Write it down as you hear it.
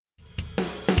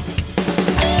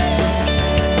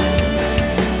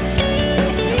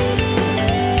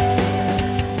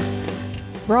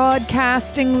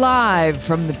Broadcasting live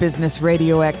from the Business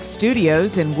Radio X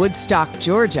studios in Woodstock,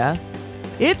 Georgia,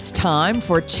 it's time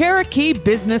for Cherokee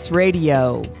Business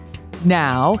Radio.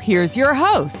 Now, here's your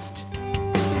host.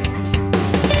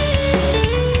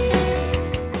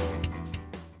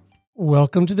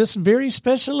 Welcome to this very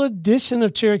special edition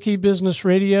of Cherokee Business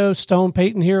Radio. Stone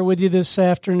Payton here with you this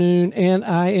afternoon, and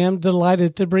I am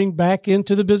delighted to bring back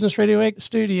into the Business Radio X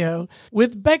studio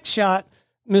with Beckshot,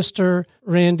 Mr.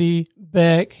 Randy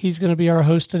Beck. He's going to be our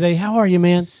host today. How are you,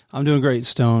 man? I'm doing great,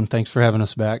 Stone. Thanks for having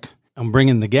us back. I'm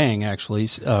bringing the gang, actually.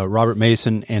 Robert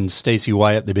Mason and Stacy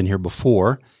Wyatt, they've been here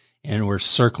before, and we're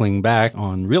circling back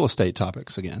on real estate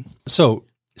topics again. So,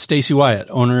 Stacy Wyatt,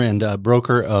 owner and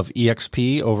broker of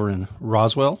EXP over in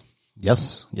Roswell.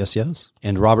 Yes.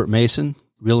 And Robert Mason,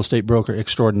 real estate broker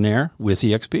extraordinaire with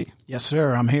EXP. Yes,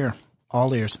 sir. I'm here.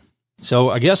 All ears. So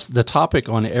I guess the topic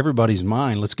on everybody's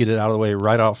mind, let's get it out of the way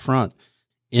right out front,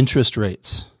 interest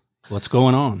rates. What's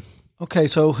going on? Okay,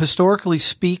 so historically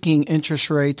speaking, interest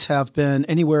rates have been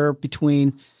anywhere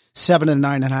between 7 and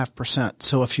 9.5%.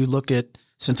 So if you look at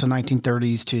since the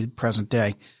 1930s to present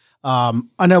day, I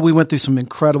know we went through some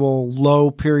incredible low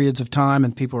periods of time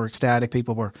and people were ecstatic.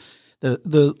 People were,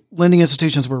 the lending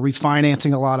institutions were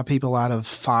refinancing a lot of people out of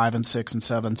 5 and 6 and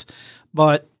 7s,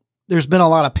 but there's been a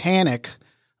lot of panic.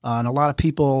 And a lot of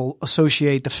people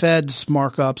associate the Fed's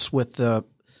markups with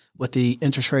the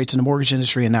interest rates in the mortgage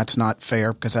industry, and that's not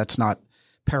fair because that's not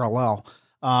parallel.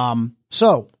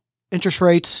 So interest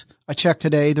rates, I checked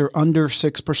today, they're under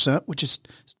 6%, which is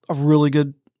a really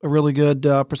good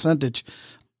percentage.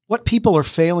 What people are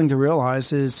failing to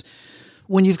realize is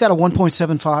when you've got a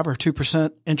 1.75 or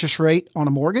 2% interest rate on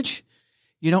a mortgage,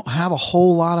 you don't have a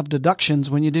whole lot of deductions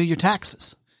when you do your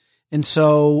taxes. And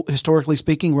so historically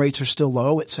speaking, rates are still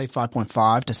low at say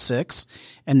 5.5 to 6.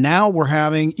 And now we're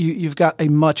having, you've got a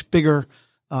much bigger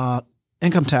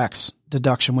income tax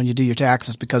deduction when you do your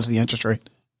taxes because of the interest rate.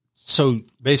 So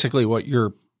basically what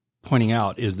you're pointing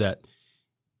out is that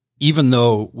even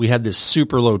though we had this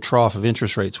super low trough of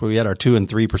interest rates where we had our 2 and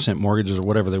 3% mortgages or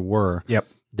whatever they were,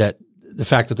 that the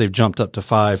fact that they've jumped up to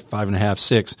 5, 5.5,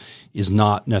 6 is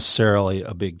not necessarily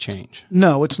a big change.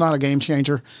 No, it's not a game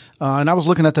changer. And I was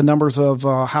looking at the numbers of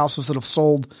houses that have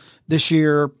sold this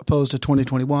year opposed to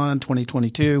 2021,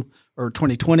 2022, or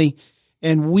 2020.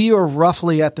 And we are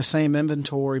roughly at the same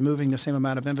inventory, moving the same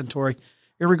amount of inventory,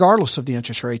 regardless of the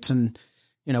interest rates. And,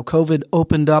 you know, COVID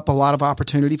opened up a lot of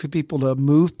opportunity for people to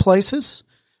move places.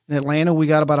 In Atlanta, we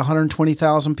got about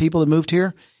 120,000 people that moved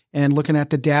here. And looking at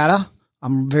the data,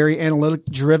 I'm very analytic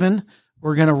driven.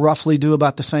 We're going to roughly do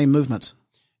about the same movements.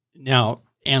 Now,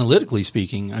 analytically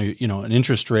speaking, an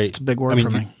interest rate. It's a big word for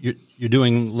me. You're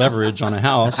doing leverage on a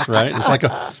house, right? This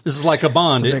is like a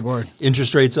bond. It's a big word.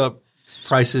 Interest rates up,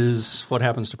 prices. What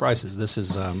happens to prices?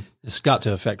 It's got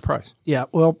to affect price. Yeah.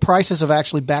 Well, prices have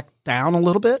actually backed down a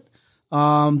little bit.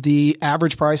 The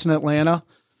average price in Atlanta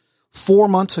 4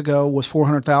 months ago was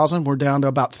 $400,000. We're down to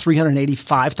about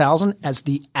 $385,000 as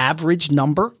the average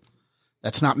number.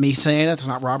 That's not me saying it. It's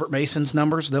not Robert Mason's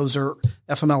numbers. Those are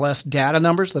FMLS data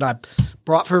numbers that I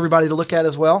brought for everybody to look at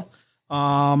as well.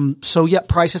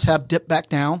 Prices have dipped back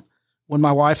down. When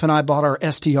my wife and I bought our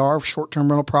STR, short-term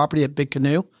rental property at Big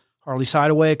Canoe, Harley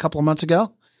Sideway, a couple of months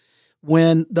ago,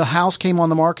 when the house came on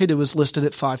the market, it was listed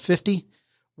at $550,000,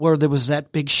 where there was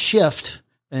that big shift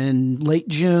in late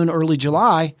June, early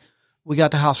July. We got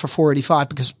the house for $485,000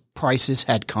 because prices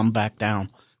had come back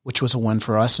down, which was a win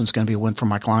for us, and it's going to be a win for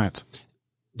my clients.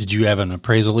 Did you have an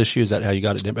appraisal issue? Is that how you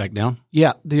got it back down?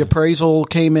 Yeah. The appraisal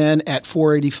came in at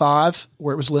 $485,000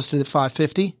 where it was listed at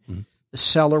 $550,000. Mm-hmm. The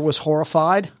seller was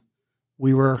horrified.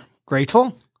 We were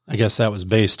grateful. I guess that was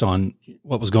based on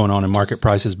what was going on in market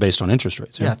prices based on interest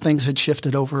rates. Yeah. Things had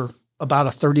shifted over about a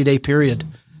 30-day period,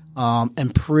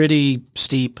 and pretty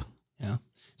steep. Yeah.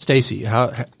 Stacy,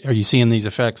 how are you seeing these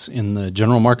effects in the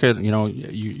general market? You know,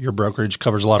 your brokerage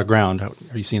covers a lot of ground.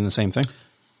 Are you seeing the same thing?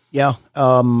 Yeah.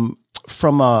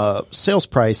 From a sales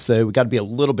price, though, we got to be a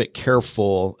little bit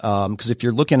careful because if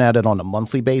you're looking at it on a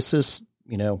monthly basis,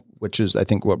 which is I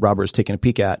think what Robert is taking a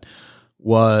peek at,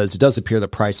 it does appear that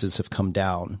prices have come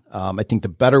down. I think the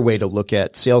better way to look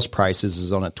at sales prices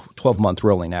is on a 12-month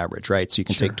rolling average, right? So you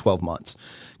can take 12 months.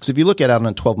 Because if you look at it on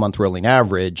a 12-month rolling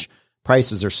average,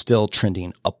 prices are still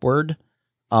trending upward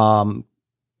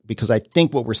because I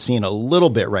think what we're seeing a little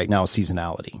bit right now is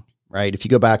seasonality. Right. If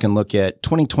you go back and look at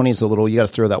 2020 is you got to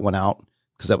throw that one out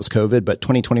because that was COVID, but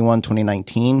 2021,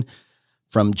 2019,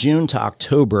 from June to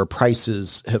October,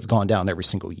 prices have gone down every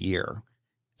single year.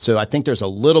 So I think there's a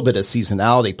little bit of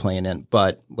seasonality playing in,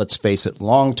 but let's face it,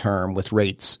 long term with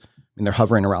rates, they're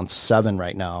hovering around 7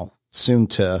 right now, soon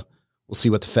to We'll see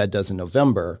what the Fed does in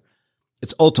November.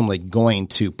 It's ultimately going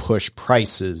to push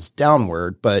prices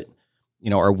downward, but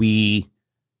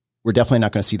we're definitely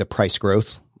not going to see the price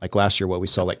growth like last year, what we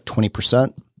saw like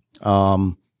 20%.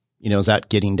 Is that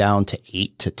getting down to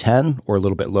 8 to 10 or a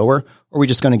little bit lower? Or are we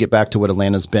just going to get back to what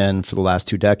Atlanta's been for the last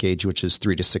 2 decades, which is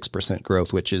 3 to 6%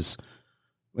 growth, which is,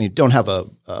 we don't have a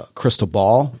crystal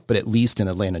ball, but at least in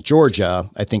Atlanta, Georgia,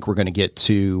 I think we're going to get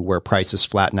to where prices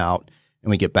flatten out and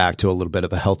we get back to a little bit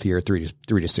of a healthier 3 to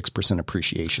 6%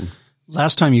 appreciation.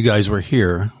 Last time you guys were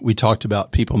here, we talked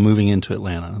about people moving into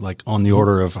Atlanta, like on the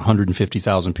order of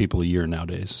 150,000 people a year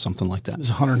nowadays, something like that. It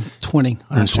was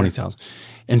 120,000.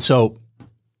 And so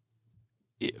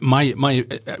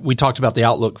we talked about the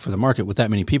outlook for the market with that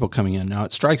many people coming in. Now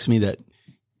it strikes me that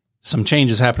some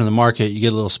changes happen in the market. You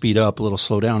get a little speed up, a little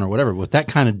slow down or whatever. With that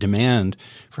kind of demand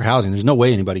for housing, there's no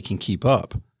way anybody can keep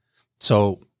up.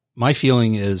 So my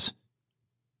feeling is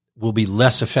we'll be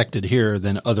less affected here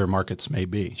than other markets may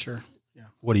be. Sure.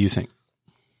 What do you think?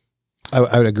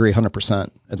 I would agree 100%.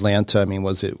 Atlanta,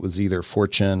 was either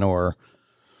Fortune or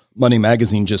Money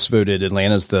Magazine just voted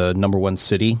Atlanta's the number 1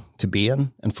 city to be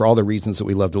in. And for all the reasons that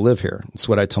we love to live here. It's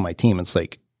what I tell my team. It's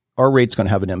like our rate's going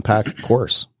to have an impact, of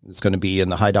course. It's going to be in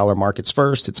the high dollar markets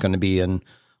first. It's going to be in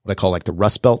what I call like the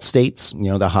Rust Belt states, the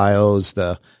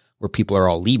Ohios, where people are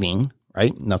all leaving,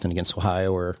 right? Nothing against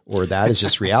Ohio or that. It's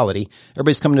just reality.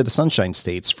 Everybody's coming to the Sunshine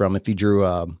States from, if you drew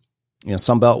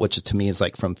Sunbelt, which to me is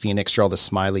like from Phoenix, draw the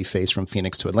smiley face from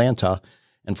Phoenix to Atlanta.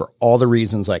 And for all the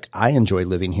reasons, like I enjoy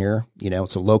living here,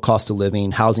 it's a low cost of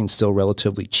living. Housing's still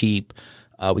relatively cheap.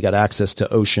 We got access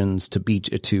to oceans, to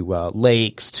beach, to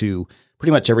lakes, to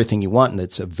pretty much everything you want. And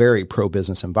it's a very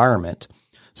pro-business environment.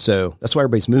 So that's why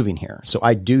everybody's moving here. So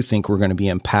I do think we're going to be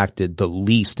impacted the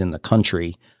least in the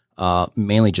country,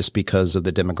 mainly just because of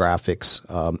the demographics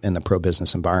and the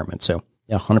pro-business environment. So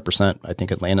yeah, 100%. I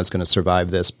think Atlanta's going to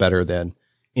survive this better than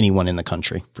anyone in the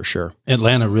country for sure.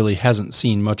 Atlanta really hasn't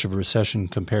seen much of a recession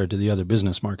compared to the other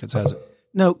business markets, has it?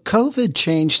 No, COVID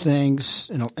changed things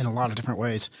in a lot of different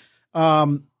ways.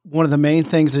 One of the main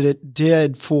things that it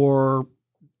did for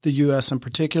the U.S. in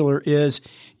particular is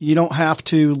you don't have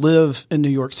to live in New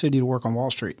York City to work on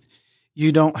Wall Street.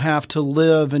 You don't have to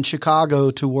live in Chicago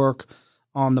to work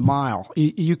on the Mile.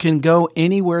 You can go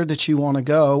anywhere that you want to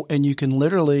go, and you can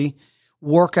literally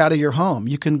work out of your home.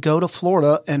 You can go to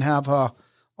Florida and have a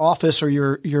office or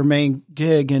your main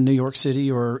gig in New York City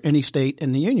or any state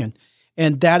in the union.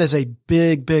 And that is a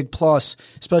big, big plus,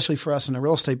 especially for us in the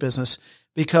real estate business,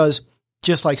 because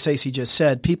just like Stacey just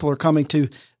said, people are coming to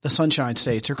the Sunshine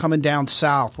States. They're coming down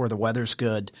south where the weather's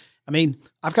good. I mean,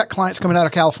 I've got clients coming out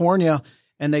of California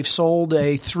and they've sold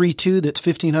a 3.2 that's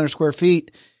 1,500 square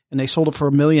feet and they sold it for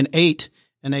 $1.8 million.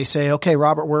 And they say, okay,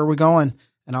 Robert, where are we going?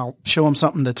 And I'll show them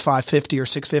something that's 550 or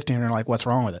 650. And they're like, what's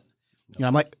wrong with it?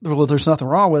 I'm like, well, there's nothing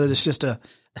wrong with it. It's just a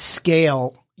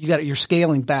scale. You're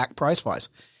scaling back price wise.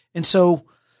 And so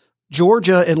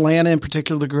Georgia, Atlanta in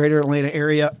particular, the greater Atlanta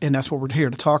area, and that's what we're here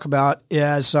to talk about,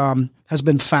 has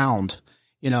been found.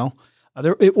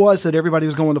 It was that everybody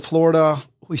was going to Florida.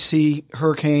 We see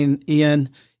Hurricane Ian,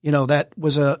 that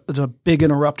was a big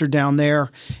interrupter down there.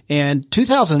 And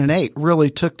 2008 really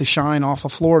took the shine off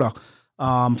of Florida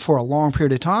for a long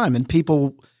period of time. And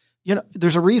people,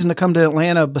 there's a reason to come to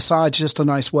Atlanta besides just the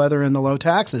nice weather and the low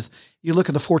taxes. You look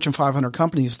at the Fortune 500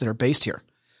 companies that are based here.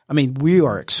 I mean, we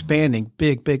are expanding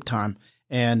big time,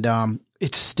 and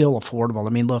it's still affordable. I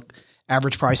mean, look,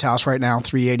 average price house right now,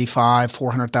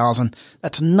 $385,000, $400,000.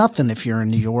 That's nothing if you're in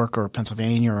New York or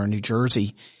Pennsylvania or New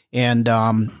Jersey. And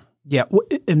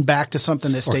and back to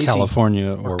something that Stacey,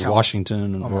 California or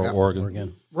Washington or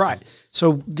Oregon. Right.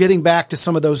 So getting back to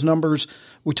some of those numbers,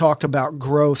 we talked about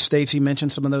growth. Stacey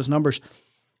mentioned some of those numbers.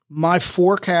 My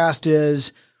forecast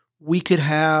is we could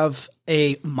have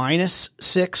a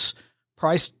 -6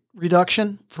 price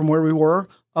reduction from where we were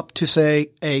up to, say,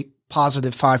 a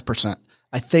positive 5%.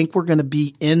 I think we're going to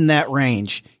be in that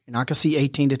range. You're not going to see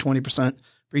 18 to 20%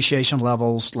 appreciation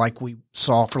levels like we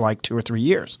saw for like 2 or 3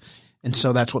 years. And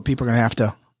so that's what people are going to have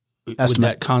to estimate. Would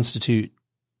that constitute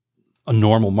a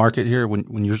normal market here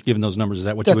when you're giving those numbers? Is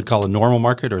that what you would call a normal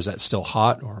market, or is that still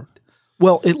hot? Or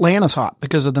well, Atlanta's hot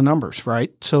because of the numbers,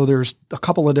 right? So there's a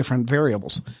couple of different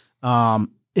variables.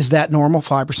 Is that normal?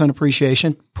 5%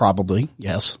 appreciation? Probably,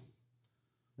 yes.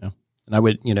 Yeah. And I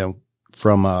would,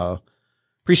 from a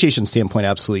appreciation standpoint,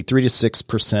 absolutely 3 to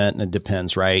 6%. And it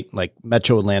depends, right? Like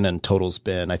Metro Atlanta in total's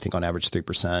been, I think on average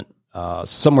 3%,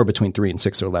 somewhere between 3 and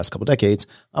 6 over the last couple of decades.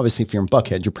 Obviously, if you're in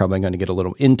Buckhead, you're probably going to get a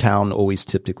little in town, always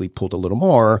typically pulled a little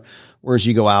more. Whereas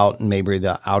you go out and maybe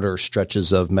the outer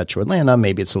stretches of Metro Atlanta,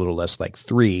 maybe it's a little less like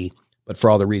 3. But for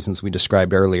all the reasons we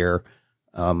described earlier,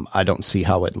 I don't see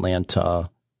how Atlanta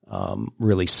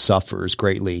really suffers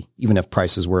greatly, even if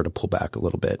prices were to pull back a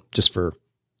little bit, just for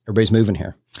everybody's moving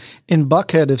here. And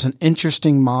Buckhead is an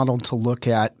interesting model to look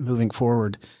at moving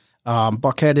forward.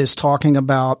 Buckhead is talking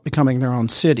about becoming their own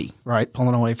city, right?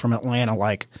 Pulling away from Atlanta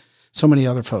like so many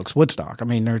other folks. Woodstock. I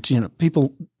mean, there's,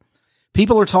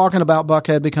 people are talking about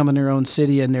Buckhead becoming their own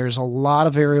city, and there's a lot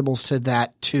of variables to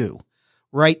that too.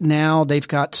 Right now, they've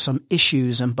got some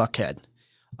issues in Buckhead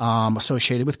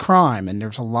associated with crime, and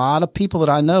there's a lot of people that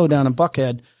I know down in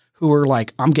Buckhead who are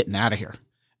like, I'm getting out of here.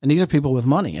 And these are people with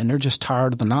money, and they're just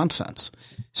tired of the nonsense.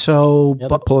 So they're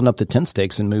pulling up the tent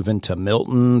stakes and moving to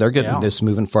Milton. They're getting this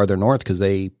moving farther north because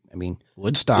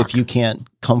Woodstock. If you can't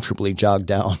comfortably jog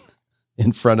down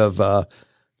in front of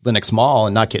Lenox Mall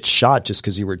and not get shot just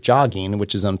because you were jogging,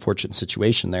 which is an unfortunate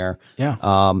situation there. Yeah.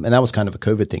 And that was kind of a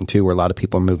COVID thing too, where a lot of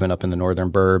people are moving up in the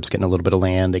northern burbs, getting a little bit of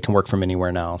land. They can work from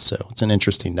anywhere now. So it's an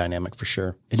interesting dynamic for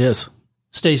sure. It is.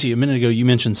 Stacey, a minute ago, you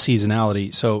mentioned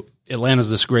seasonality. So Atlanta's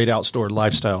this great outdoor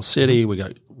lifestyle city. We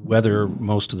got weather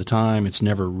most of the time. It's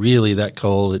never really that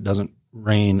cold. It doesn't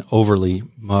rain overly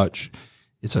much.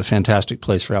 It's a fantastic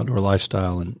place for outdoor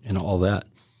lifestyle and all that.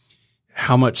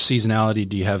 How much seasonality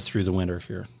do you have through the winter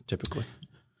here typically?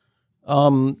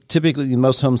 Typically,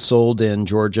 most homes sold in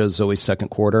Georgia is always second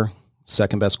quarter.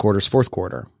 Second best quarter is fourth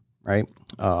quarter, right?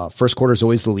 First quarter is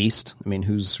always the least. I mean,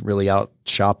 who's really out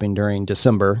shopping during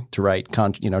December to write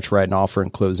an offer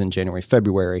and close in January,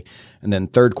 February. And then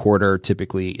third quarter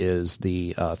typically is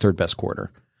the third best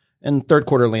quarter. And third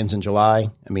quarter lands in July.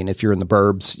 I mean, if you're in the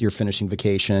burbs, you're finishing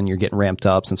vacation, you're getting ramped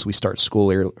up since we start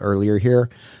school earlier here.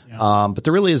 Yeah. But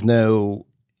there really is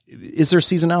is there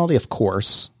seasonality? Of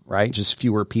course, right? Just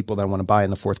fewer people that want to buy in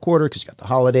the fourth quarter because you got the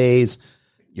holidays,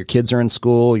 your kids are in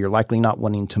school, you're likely not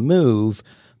wanting to move,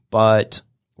 but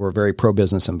we're a very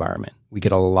pro-business environment. We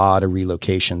get a lot of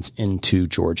relocations into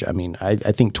Georgia. I mean, I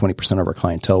think 20% of our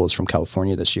clientele was from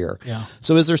California this year. Yeah.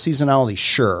 So is there seasonality?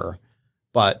 Sure.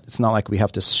 But it's not like we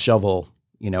have to shovel,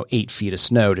 8 feet of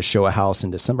snow to show a house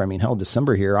in December. I mean, hell,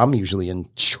 December here, I'm usually in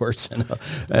shorts and a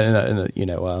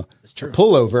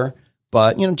pullover.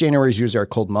 But, January is usually our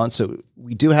cold month. So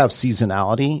we do have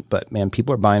seasonality, but man,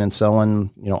 people are buying and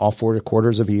selling, all 4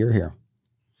 quarters of a year here.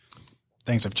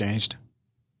 Things have changed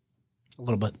a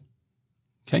little bit.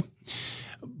 Okay.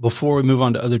 Before we move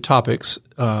on to other topics,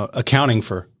 accounting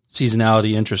for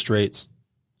seasonality, interest rates,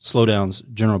 slowdowns,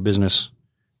 general business,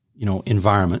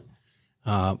 environment.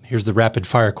 Here's the rapid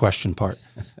fire question part.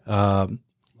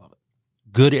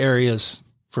 Good areas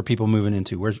for people moving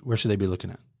into. Where should they be looking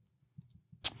at?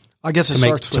 I guess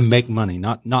to make money,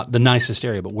 not the nicest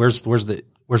area, but where's the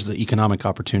economic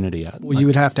opportunity at? Well, you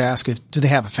would have to ask do they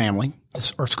have a family?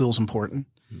 Are schools important?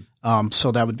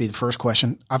 So that would be the first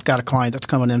question. I've got a client that's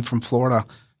coming in from Florida,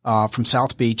 from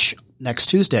South Beach next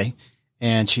Tuesday,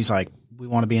 and she's like, we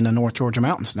want to be in the North Georgia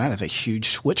mountains. And that is a huge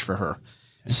switch for her.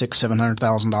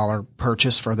 $600,000-$700,000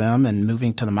 purchase for them and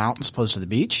moving to the mountains opposed to the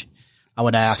beach. I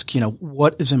would ask,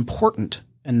 what is important?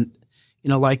 And,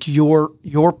 like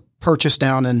your purchase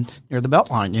down near the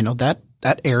Beltline,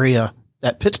 that area,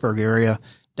 that Pittsburgh area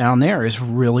down there is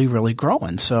really, really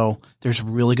growing. So there's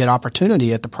really good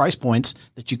opportunity at the price points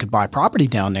that you could buy property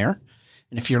down there.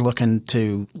 And if you're looking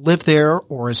to live there,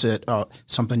 or is it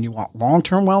something you want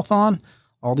long-term wealth on?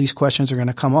 All these questions are going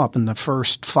to come up in the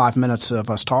first 5 minutes of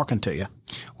us talking to you.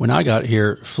 When I got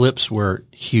here, flips were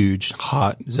huge,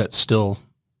 hot. Is that still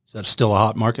a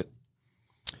hot market?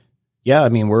 Yeah, I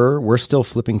mean, we're still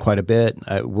flipping quite a bit.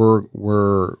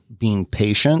 We're being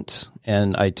patient,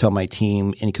 and I tell my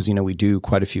team, and because we do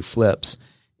quite a few flips,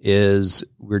 is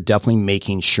we're definitely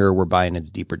making sure we're buying at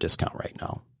a deeper discount right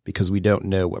now because we don't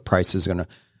know what price is going to.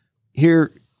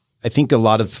 Here, I think a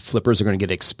lot of flippers are going to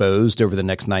get exposed over the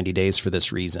next 90 days for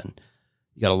this reason.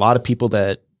 You got a lot of people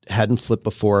that hadn't flipped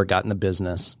before, got in the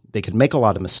business. They could make a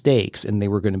lot of mistakes, and they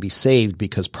were going to be saved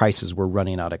because prices were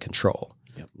running out of control.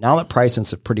 Yep. Now that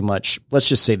prices have pretty much, let's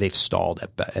just say they've stalled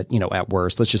at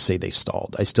worst. Let's just say they've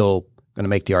stalled. I still going to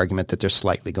make the argument that they're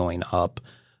slightly going up.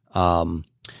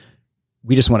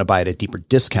 We just want to buy at a deeper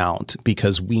discount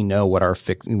because we know what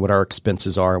our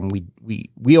expenses are, and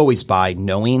we always buy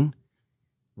knowing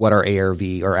what our ARV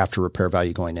or after repair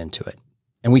value going into it.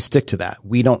 And we stick to that.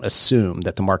 We don't assume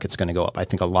that the market's going to go up. I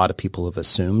think a lot of people have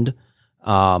assumed.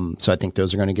 So I think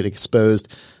those are going to get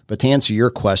exposed. But to answer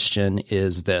your question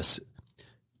is this.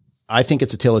 I think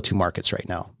it's a tale of two markets right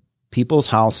now. People's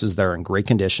houses that are in great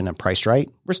condition and priced right,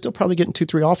 we're still probably getting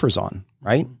 2-3 offers on,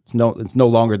 right? It's no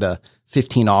longer the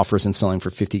 15 offers and selling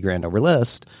for $50,000 over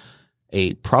list.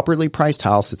 a properly priced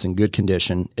house that's in good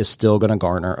condition is still going to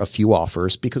garner a few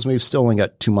offers because we've still only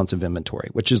got 2 months of inventory,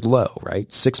 which is low,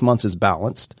 right? 6 months is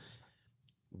balanced.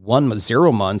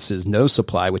 0 months is no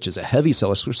supply, which is a heavy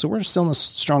seller. So we're still in a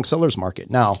strong seller's market.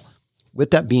 Now,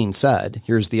 with that being said,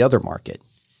 here's the other market.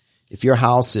 If your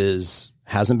house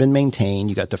hasn't been maintained,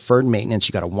 you got deferred maintenance,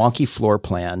 you got a wonky floor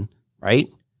plan, right?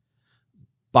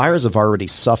 Buyers have already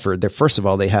suffered. First of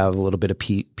all, they have a little bit of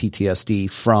PTSD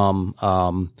from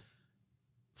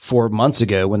 4 months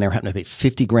ago when they were having to pay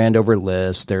 $50,000 over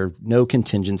list. There are no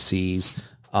contingencies.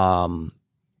 Now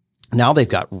they've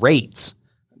got rates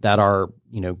that are,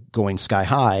 going sky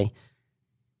high.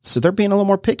 So they're being a little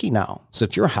more picky now. So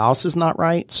if your house is not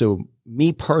right, so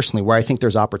me personally, where I think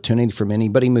there's opportunity from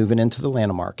anybody moving into the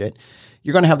Atlanta market,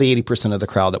 you're going to have the 80% of the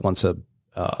crowd that wants a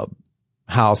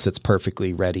house that's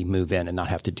perfectly ready, move in and not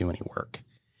have to do any work.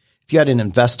 If you had an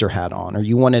investor hat on, or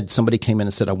somebody came in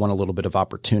and said, I want a little bit of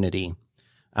opportunity,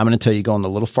 I'm going to tell you, go on the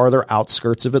little farther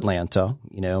outskirts of Atlanta,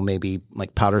 maybe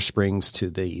like Powder Springs to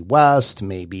the west,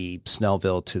 maybe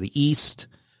Snellville to the east,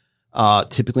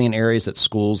 typically in areas that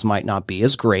schools might not be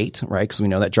as great, right? Because we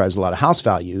know that drives a lot of house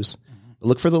values.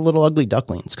 Look for the little ugly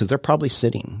ducklings because they're probably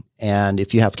sitting. And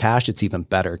if you have cash, it's even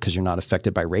better because you're not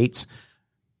affected by rates.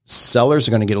 Sellers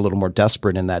are going to get a little more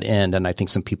desperate in that end. And I think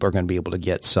some people are going to be able to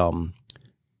get some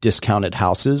discounted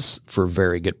houses for a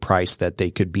very good price that they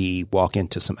could walk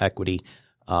into some equity.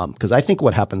 Because I think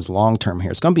what happens long-term here,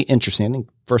 it's going to be interesting. I think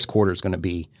first quarter is going to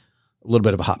be a little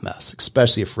bit of a hot mess,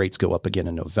 especially if rates go up again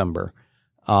in November.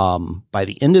 By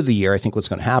the end of the year, I think what's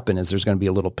going to happen is there's going to be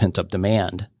a little pent-up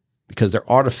demand because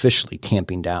they're artificially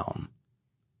tamping down.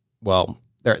 Well,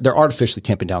 they're artificially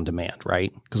tamping down demand,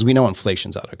 right? Because we know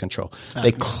inflation's out of control.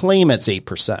 They claim it's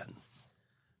 8%.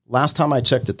 Last time I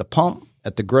checked at the pump,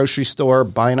 at the grocery store,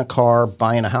 buying a car,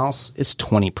 buying a house, it's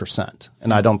 20%.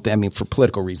 And for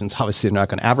political reasons, obviously they're not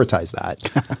going to advertise that.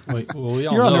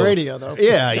 You're on the radio though.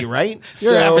 Yeah, you're right.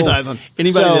 You're advertising.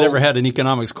 Anybody that ever had an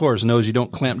economics course knows you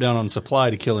don't clamp down on supply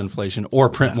to kill inflation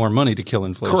or print more money to kill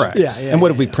inflation. Correct. And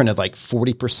what have we printed, like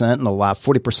 40% in the last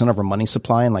 40% of our money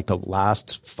supply in like the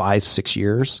last 5-6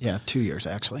 years? Yeah, 2 years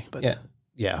actually. But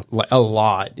Yeah, a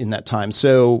lot in that time.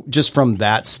 So just from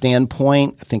that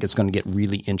standpoint, I think it's going to get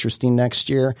really interesting next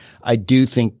year. I do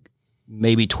think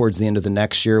maybe towards the end of the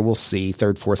next year, we'll see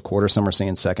third, fourth quarter. Some are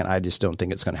saying second. I just don't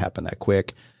think it's going to happen that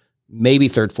quick. Maybe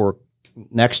third, fourth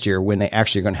next year when they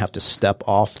actually are going to have to step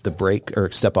off the brake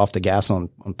or step off the gas on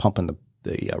pumping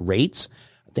the rates.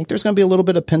 I think there's going to be a little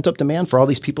bit of pent up demand for all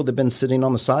these people that have been sitting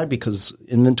on the side because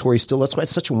inventory still, that's why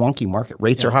it's such a wonky market.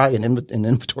 Rates are high and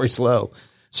inventory's low.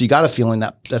 So you got a feeling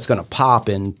that that's going to pop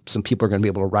and some people are going to be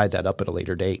able to ride that up at a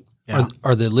later date. Yeah.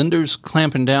 Are the lenders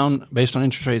clamping down based on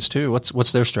interest rates too?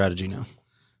 What's their strategy now?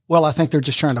 Well, I think they're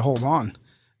just trying to hold on.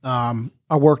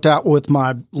 I worked out with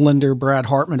my lender, Brad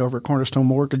Hartman, over at Cornerstone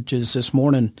Mortgages this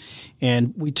morning,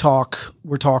 and we're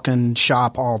talking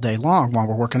shop all day long while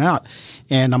we're working out.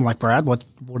 And I'm like, Brad, what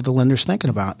are the lenders thinking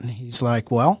about? And he's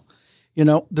like, well,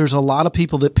 there's a lot of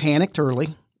people that panicked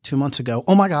early 2 months ago.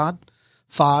 Oh my God.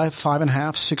 5.5%,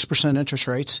 6% interest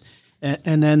rates.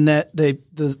 And then that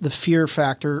the fear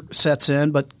factor sets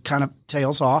in, but kind of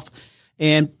tails off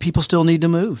and people still need to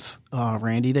move.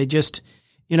 Randy, they just,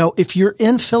 if you're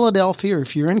in Philadelphia or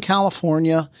if you're in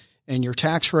California and your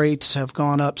tax rates have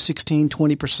gone up 16,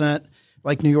 20%,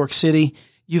 like New York City,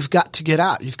 you've got to get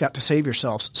out. You've got to save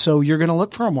yourselves. So you're going to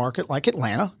look for a market like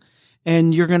Atlanta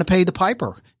and you're going to pay the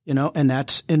piper. And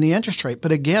that's in the interest rate.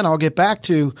 But again, I'll get back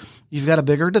to you've got a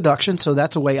bigger deduction. So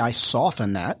that's a way I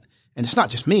soften that. And it's not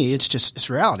just me. It's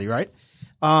reality, right?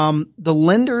 The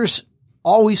lenders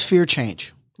always fear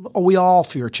change. We all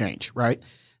fear change, right?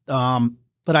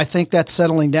 But I think that's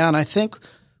settling down. I think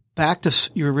back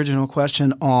to your original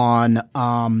question on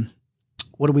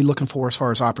what are we looking for as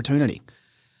far as opportunity?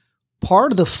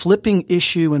 Part of the flipping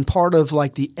issue and part of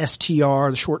like the STR,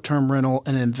 the short-term rental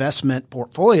and investment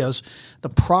portfolios, the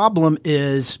problem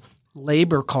is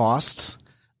labor costs,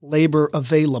 labor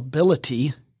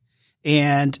availability,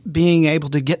 and being able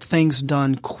to get things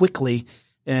done quickly.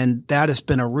 And that has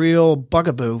been a real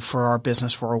bugaboo for our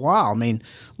business for a while. I mean,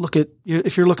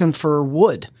 if you're looking for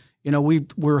wood,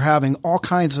 we're having all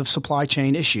kinds of supply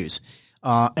chain issues.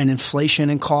 And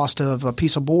inflation and cost of a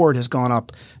piece of board has gone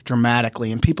up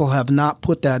dramatically, and people have not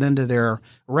put that into their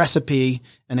recipe,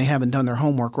 and they haven't done their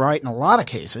homework right in a lot of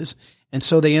cases. And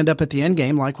so they end up at the end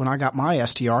game, like when I got my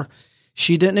STR,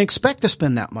 she didn't expect to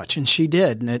spend that much, and she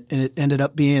did, and it ended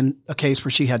up being a case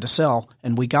where she had to sell,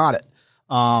 and we got it.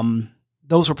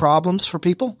 Those are problems for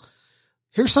people.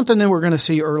 Here's something that we're going to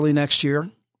see early next year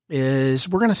is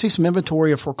we're going to see some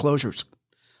inventory of foreclosures.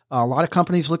 A lot of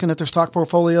companies looking at their stock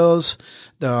portfolios,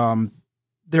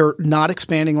 they're not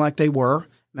expanding like they were.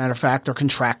 Matter of fact, they're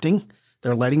contracting.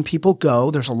 They're letting people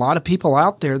go. There's a lot of people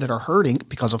out there that are hurting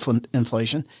because of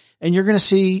inflation, and you're going to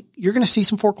see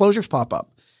some foreclosures pop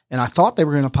up. And I thought they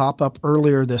were going to pop up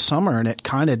earlier this summer, and it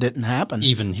kind of didn't happen.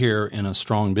 Even here in a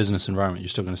strong business environment, you're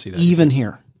still going to see that. Even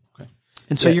here. Okay.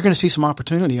 And so you're going to see some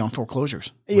opportunity on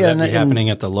foreclosures. Would that be happening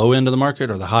at the low end of the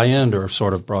market or the high end, or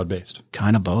sort of broad-based?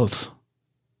 Kind of both.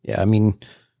 Yeah, I mean,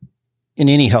 in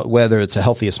any whether it's the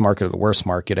healthiest market or the worst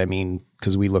market, I mean,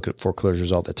 because we look at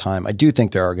foreclosures all the time, I do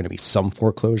think there are going to be some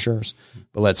foreclosures,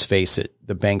 but let's face it,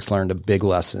 the banks learned a big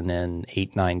lesson in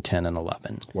 8, 9, 10, and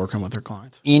 11. Working with their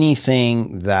clients.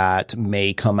 Anything that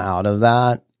may come out of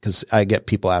that, because I get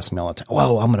people asking me all the time,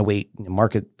 "Whoa, I'm going to wait. The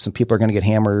market, some people are going to get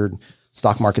hammered.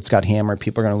 Stock market's got hammered.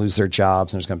 People are going to lose their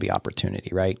jobs, and there's going to be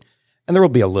opportunity, right?" And there will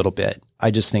be a little bit. I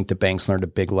just think the banks learned a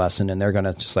big lesson, and they're going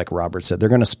to, just like Robert said, they're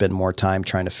going to spend more time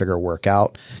trying to figure a work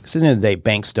out. Because at the end of the day,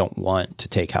 banks don't want to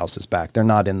take houses back. They're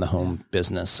not in the home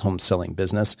selling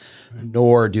business,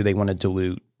 nor do they want to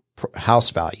dilute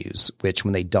house values, which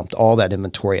when they dumped all that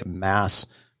inventory at mass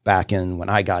back in when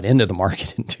I got into the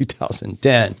market in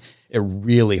 2010, it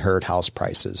really hurt house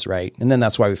prices, right? And then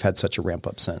that's why we've had such a ramp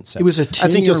up since. So it was a 10-year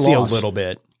I think you'll see a loss. little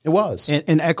bit. It was.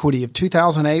 In equity of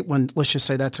 2008, when let's just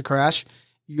say that's a crash,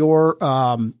 your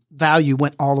value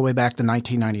went all the way back to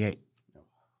 1998.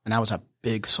 And that was a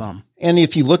big sum. And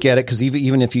if you look at it, because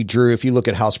even if you look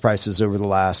at house prices over the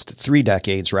last 3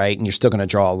 decades, right, and you're still going to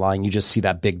draw a line, you just see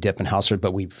that big dip in house price,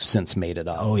 but we've since made it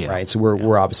up. Oh, yeah. Right. So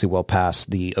we're obviously well past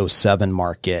the 2007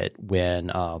 market when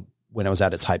it was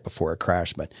at its height before it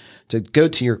crashed. But to go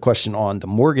to your question on the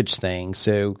mortgage thing,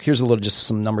 so here's just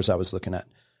some numbers I was looking at.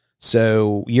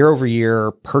 So year over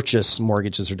year, purchase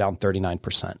mortgages are down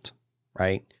 39%,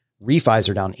 right? Refis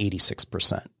are down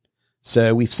 86%.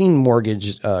 So we've seen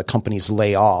mortgage companies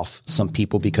lay off some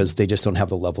people because they just don't have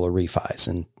the level of refis,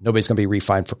 and nobody's going to be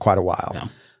refining for quite a while.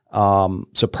 No.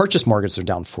 So purchase mortgages are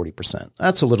down 40%.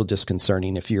 That's a little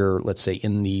disconcerting if you're, let's say,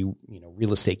 in the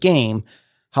real estate game.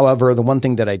 However, the one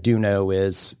thing that I do know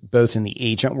is both in the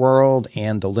agent world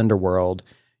and the lender world,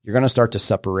 you're going to start to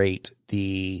separate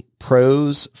the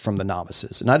pros from the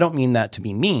novices. And I don't mean that to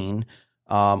be mean.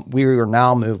 We are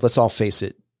now moved, let's all face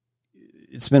it,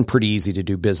 it's been pretty easy to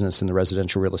do business in the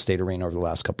residential real estate arena over the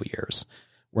last couple of years.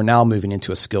 We're now moving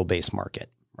into a skill-based market,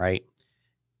 right?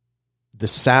 The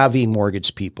savvy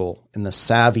mortgage people and the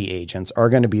savvy agents are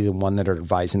going to be the one that are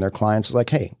advising their clients like,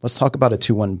 hey, let's talk about a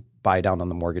 2-1 buy down on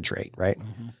the mortgage rate, right?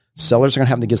 Mm-hmm. Sellers are going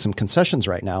to have to give some concessions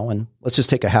right now. And let's just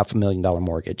take a $500,000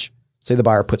 mortgage. Say the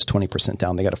buyer puts 20%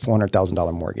 down. They got a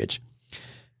 $400,000 mortgage.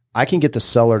 I can get the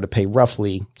seller to pay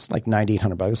roughly, it's like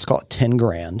 $9,800. Let's call it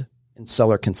 $10,000 in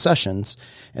seller concessions.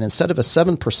 And instead of a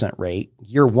 7% rate,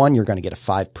 year 1, you're going to get a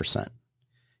 5%.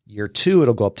 Year 2,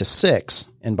 it'll go up to 6.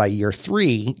 And by year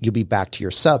 3, you'll be back to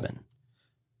your 7.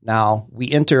 Now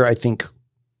I think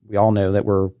we all know that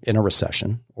we're in a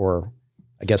recession, or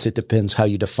I guess it depends how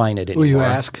you define it anymore. Who you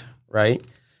ask, right?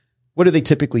 What do they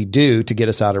typically do to get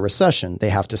us out of recession? They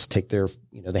have to take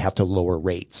they have to lower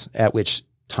rates, at which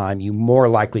time you more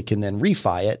likely can then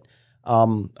refi it.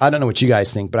 I don't know what you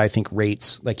guys think, but I think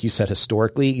rates, like you said,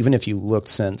 historically, even if you looked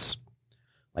since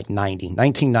like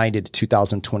 1990 to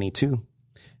 2022,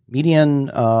 median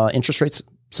interest rates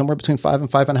somewhere between 5 and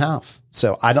 5.5.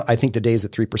 So I think the days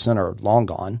at 3% are long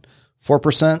gone.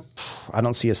 4%, I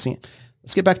don't see a scene.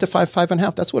 Let's get back to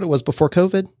 5.5. That's what it was before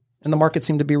COVID. And the market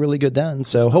seemed to be really good then.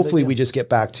 So hopefully we just get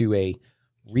back to a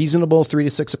reasonable 3 to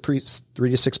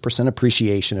 6%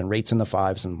 appreciation and rates in the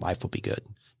 5s, and life will be good.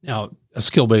 Now, a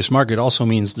skill-based market also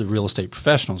means the real estate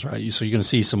professionals, right? So you're going to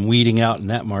see some weeding out in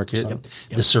that market. Yep.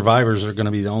 The survivors are going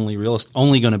to be only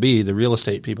going to be the real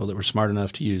estate people that were smart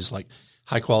enough to use like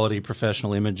high quality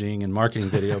professional imaging and marketing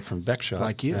video from Beckshot.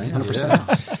 Like you, right?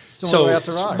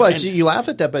 100%. But you laugh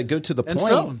at that, but go to the point.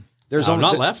 Stone. I'm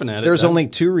not laughing at it. There's only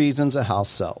 2 reasons a house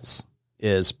sells: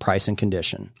 is price and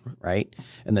condition, right?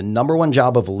 And the number one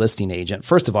job of a listing agent,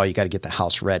 first of all, you got to get the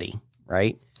house ready,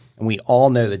 right? And we all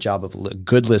know the job of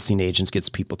good listing agents gets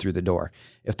people through the door.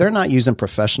 If they're not using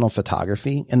professional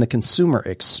photography, and the consumer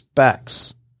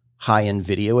expects high-end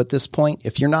video at this point,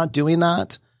 if you're not doing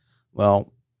that,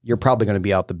 well, you're probably going to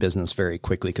be out the business very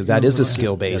quickly, because that is a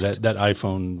skill-based. Yeah, that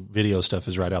iPhone video stuff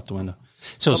is right out the window.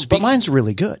 So, but mine's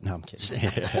really good. No, I'm kidding.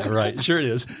 Yeah, right. Sure it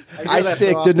is. I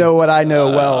stick to know what I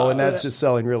know well, and that's just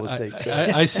selling real estate. So.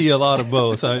 I see a lot of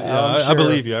both. I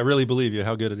believe you. I really believe you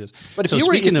how good it is. But if you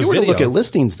were to look at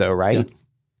listings, though, right? Yeah.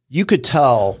 you could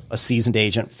tell a seasoned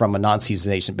agent from a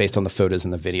non-seasoned agent based on the photos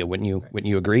and the video. Wouldn't you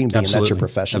agree? Being Absolutely. That's your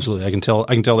profession. Absolutely. I can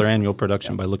tell their annual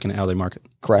production by looking at how they market.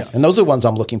 Correct. And those are the ones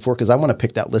I'm looking for because I want to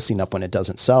pick that listing up when it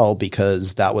doesn't sell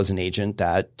because that was an agent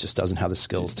that just doesn't have the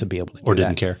skills to be able to do or didn't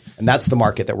that. care. And that's the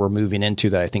market that we're moving into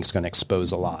that I think is going to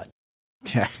expose a lot.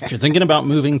 If you're thinking about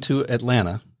moving to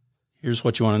Atlanta, here's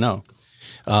what you want to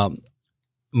know.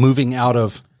 Moving out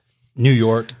of New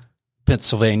York,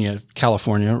 Pennsylvania,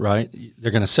 California, right?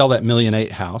 They're going to sell that $1.8 million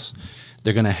house.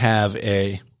 They're going to have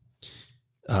a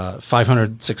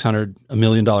 $500,000, $600,000, $1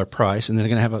 million price, and they're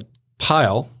going to have a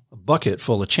bucket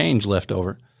full of change left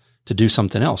over to do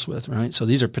something else with, right? So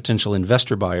these are potential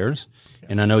investor buyers.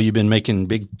 And I know you've been making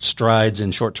big strides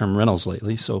in short-term rentals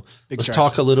lately. So let's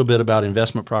talk a little bit about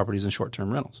investment properties and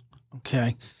short-term rentals.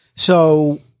 Okay.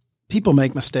 So people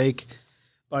make mistake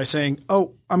by saying,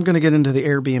 oh, I'm going to get into the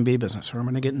Airbnb business or I'm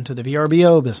going to get into the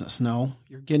VRBO business. No,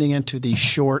 you're getting into the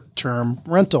short-term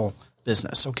rental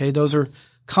business. Okay. Those are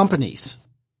companies.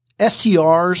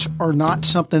 STRs are not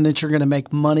something that you're going to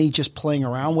make money just playing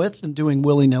around with and doing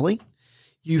willy-nilly.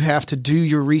 You have to do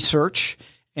your research,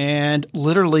 and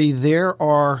literally there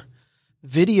are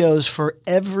videos for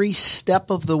every step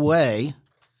of the way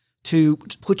to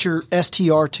put your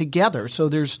STR together. So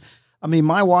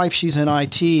my wife, she's in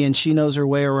IT and she knows her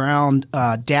way around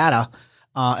data,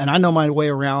 and I know my way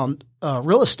around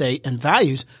real estate and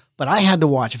values, but I had to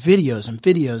watch videos and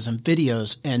videos and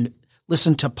videos and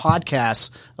listen to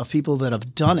podcasts of people that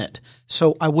have done it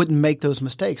so I wouldn't make those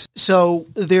mistakes. So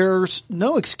there's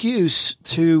no excuse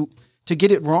to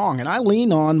get it wrong. And I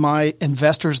lean on my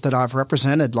investors that I've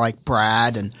represented, like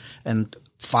Brad and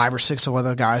 5 or 6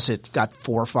 other guys that got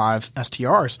 4 or 5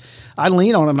 STRs. I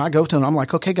lean on them and I go to them. I'm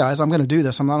like, okay, guys, I'm going to do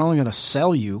this. I'm not only going to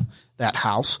sell you that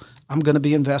house, I'm going to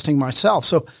be investing myself.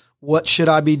 So what should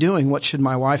I be doing? What should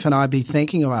my wife and I be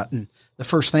thinking about? And the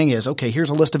first thing is, okay,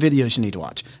 here's a list of videos you need to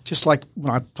watch. Just like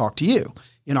when I talk to you,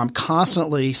 I'm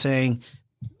constantly saying,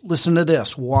 listen to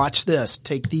this, watch this,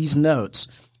 take these notes,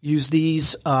 use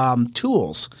these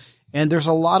tools. And there's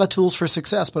a lot of tools for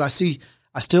success, but I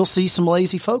still see some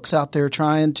lazy folks out there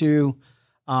trying to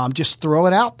just throw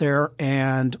it out there.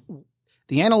 And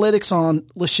the analytics on,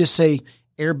 let's just say,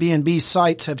 Airbnb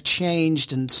sites have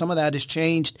changed, and some of that has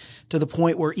changed to the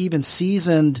point where even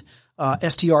seasoned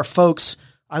STR folks,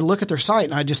 I look at their site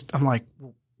and I'm like,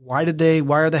 why are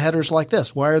the headers like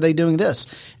this? Why are they doing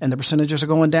this? And the percentages are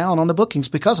going down on the bookings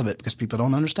because of it, because people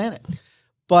don't understand it.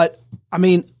 But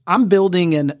I'm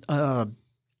building a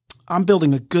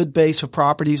good base of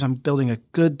properties. I'm building a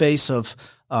good base of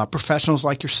professionals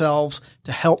like yourselves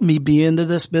to help me be into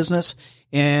this business.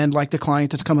 And like the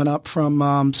client that's coming up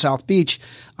from South Beach,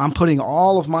 I'm putting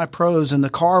all of my pros in the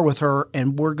car with her,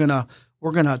 and we're gonna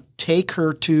take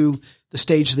her to the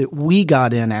stage that we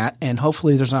got in at, and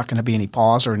hopefully there's not going to be any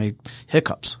pause or any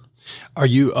hiccups. Are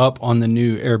you up on the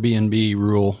new Airbnb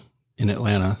rule in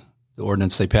Atlanta, the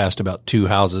ordinance they passed about 2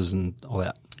 houses and all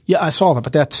that? Yeah, I saw that,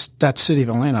 but that's City of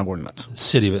Atlanta ordinance.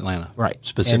 City of Atlanta, right?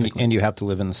 Specifically, and you have to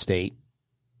live in the state.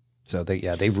 So they've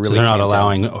really so they're not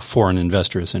allowing a foreign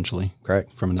investor essentially,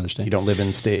 correct, from another state. You don't live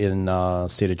in state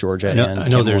of Georgia. I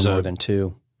know there's more than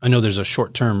 2. I know there's a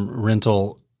short-term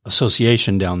rental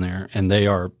association down there, and they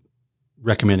are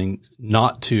recommending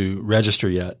not to register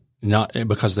yet, not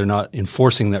because they're not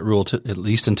enforcing that rule at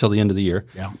least until the end of the year.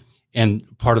 Yeah. And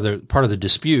part of the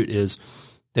dispute is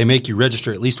they make you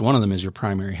register at least one of them as your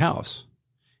primary house.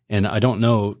 And I don't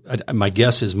know. My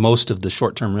guess is most of the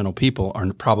short-term rental people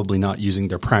are probably not using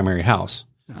their primary house.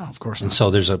 No, of course not. And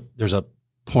so there's a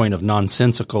point of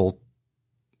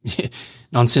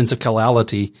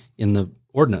nonsensicality in the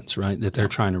ordinance, right, that they're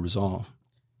trying to resolve.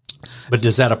 But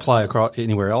does that apply across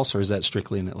anywhere else, or is that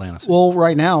strictly an Atlanta thing? Well,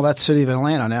 right now that's City of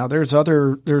Atlanta. Now there's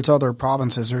other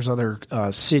provinces, there's other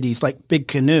cities like Big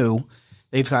Canoe.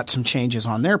 They've got some changes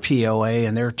on their POA,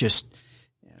 and they're just,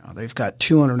 they've got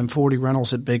 240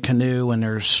 rentals at Big Canoe, and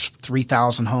there's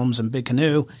 3,000 homes in Big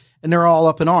Canoe, and they're all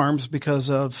up in arms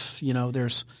because of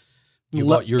there's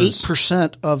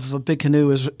 8% of Big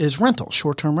Canoe is rental,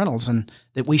 short-term rentals, and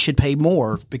that we should pay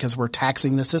more because we're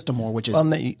taxing the system more, which is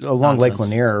along Lake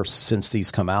Lanier. Since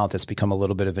these come out, that's become a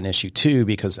little bit of an issue too.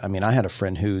 Because I had a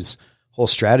friend whose whole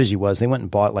strategy was they went and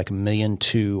bought like $1.2 million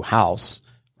house,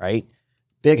 right,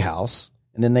 big house,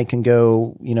 and then they can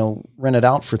go rent it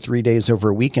out for 3 days over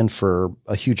a weekend for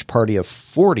a huge party of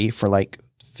 40 for like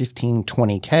 15,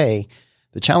 20K.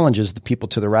 The challenge is the people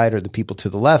to the right or the people to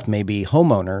the left may be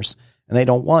homeowners, and they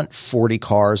don't want 40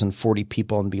 cars and 40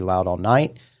 people and be loud all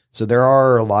night. So there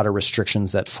are a lot of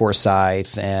restrictions that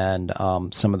Forsyth and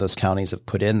some of those counties have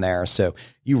put in there. So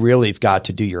you really have got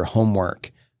to do your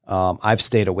homework I've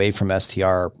stayed away from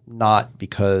STR, not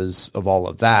because of all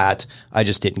of that. I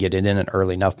just didn't get it in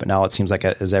early enough. But now it seems like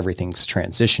as everything's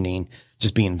transitioning,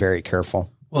 just being very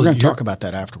careful. Well, we're going to talk about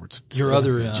that afterwards. Your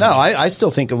other no, I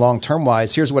still think long-term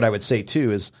wise, here's what I would say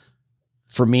too is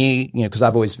for me, because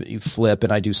I've always flip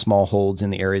and I do small holds in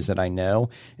the areas that I know.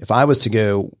 If I was to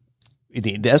go,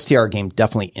 the STR game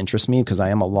definitely interests me because I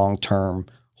am a long-term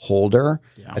holder.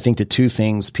 Yeah. I think the two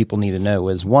things people need to know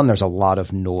is one, there's a lot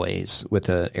of noise with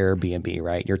an Airbnb,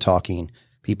 right? You're talking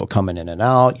people coming in and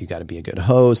out. You got to be a good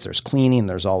host. There's cleaning.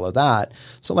 There's all of that.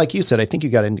 So like you said, I think you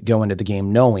got to go into the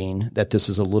game knowing that this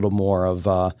is a little more of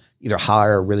either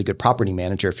hire a really good property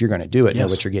manager if you're going to do it, know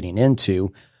what you're getting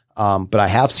into. But I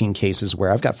have seen cases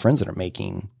where I've got friends that are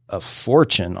making a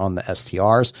fortune on the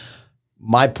STRs.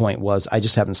 My point was I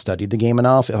just haven't studied the game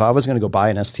enough. If I was going to go buy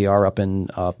an STR up in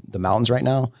the mountains right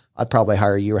now, I'd probably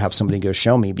hire you or have somebody go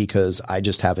show me because I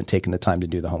just haven't taken the time to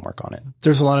do the homework on it.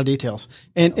 There's a lot of details.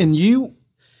 And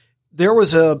there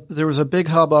was a big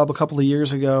hubbub a couple of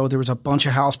years ago. There was a bunch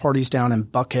of house parties down in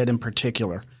Buckhead in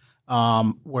particular,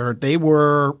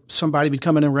 where somebody would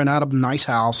come in and rent out a nice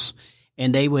house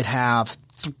and they would have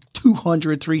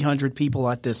 200, 300 people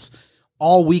at this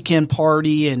all weekend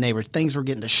party, and things were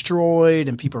getting destroyed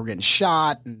and people were getting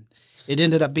shot, and it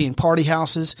ended up being party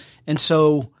houses. And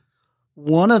so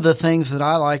one of the things that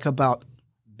I like about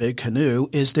Big Canoe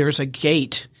is there's a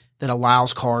gate that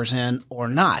allows cars in or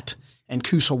not. And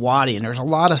Kusawati, and there's a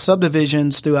lot of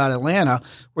subdivisions throughout Atlanta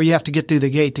where you have to get through the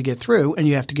gate to get through, and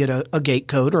you have to get a gate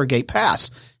code or a gate pass.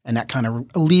 And that kind of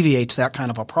alleviates that kind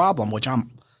of a problem, which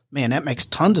that makes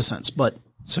tons of sense. But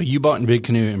so you bought in Big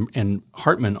Canoe, and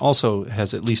Hartman also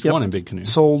has at least one in Big Canoe.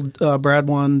 Sold Brad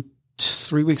one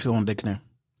 3 weeks ago in Big Canoe.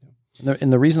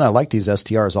 And the reason I like these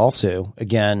STRs also,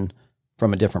 again,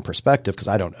 from a different perspective, because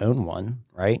I don't own one,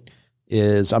 right,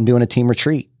 is I'm doing a team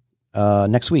retreat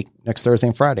next Thursday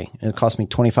and Friday. And it cost me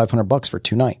 $2,500 for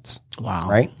 2 nights. Wow.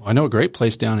 Right? Well, I know a great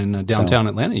place down in downtown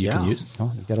Atlanta you can use.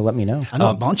 Oh, you got to let me know. I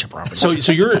know a bunch of properties.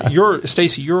 So you're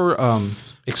Stacy, your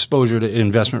exposure to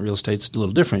investment real estate's a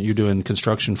little different. You're doing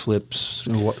construction flips.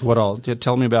 What all?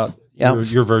 Tell me about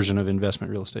your version of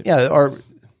investment real estate. Yeah.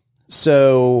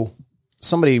 So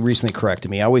somebody recently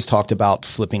corrected me. I always talked about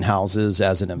flipping houses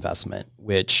as an investment,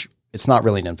 which it's not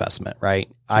really an investment, right?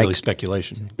 It's really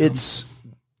speculation. It's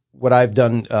what I've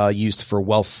done, used for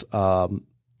wealth,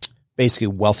 basically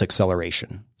wealth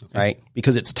acceleration, right?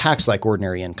 Because it's taxed like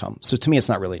ordinary income. So to me, it's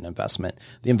not really an investment.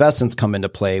 The investments come into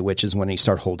play, which is when you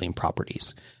start holding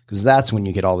properties, because that's when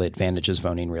you get all the advantages of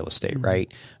owning real estate,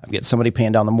 right? I get somebody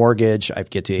paying down the mortgage. I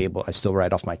still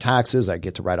write off my taxes. I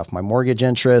get to write off my mortgage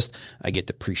interest. I get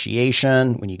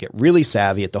depreciation. When you get really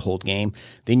savvy at the hold game,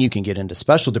 then you can get into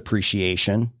special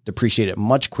depreciation, depreciate it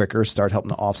much quicker, start helping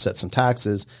to offset some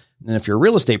taxes. And then if you're a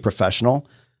real estate professional,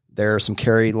 there are some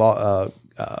carry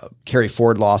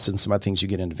forward loss and some other things you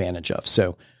get an advantage of.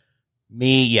 So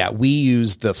we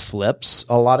use the flips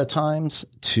a lot of times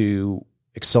to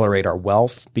accelerate our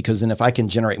wealth, because then if I can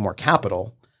generate more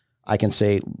capital, I can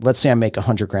say, let's say I make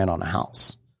 $100,000 on a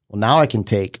house. Well, now I can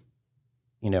take,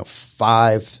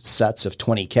 5 sets of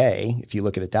 $20,000, if you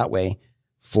look at it that way,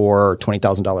 for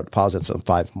 $20,000 deposits and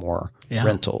 5 more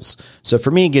rentals. So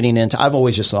for me, I've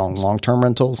always just owned long-term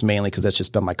rentals, mainly because that's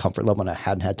just been my comfort level and I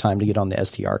hadn't had time to get on the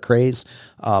STR craze.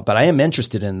 But I am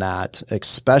interested in that,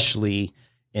 especially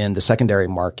in the secondary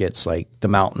markets like the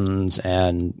mountains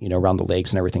and, around the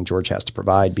lakes and everything George has to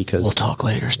provide, because we'll talk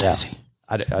later, Stacy. Yeah.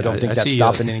 I don't think that's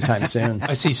stopping anytime soon.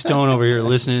 I see Stone over here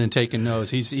listening and taking notes.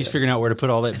 He's figuring out where to put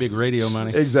all that big radio money.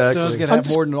 Exactly. Stone's going to have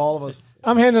more than all of us.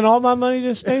 I'm handing all my money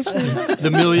to Stacy. The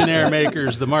millionaire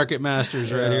makers, the market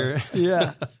masters right here.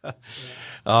 Yeah.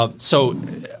 So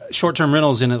short-term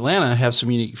rentals in Atlanta have some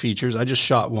unique features. I just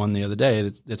shot one the other day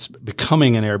that's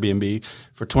becoming an Airbnb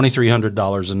for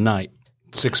 $2,300 a night.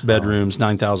 6 bedrooms,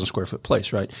 9,000 square foot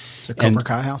place, right? It's a Cobra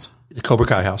Kai house? The Cobra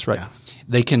Kai house, right. Yeah.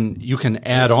 You can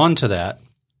add on to that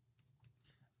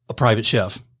a private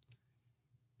chef,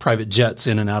 private jets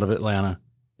in and out of Atlanta,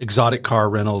 exotic car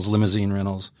rentals, limousine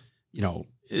rentals.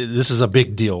 This is a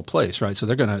big deal place, right? So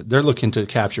they're looking to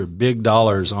capture big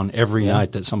dollars on every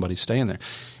night that somebody's staying there.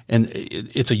 And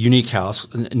it's a unique house,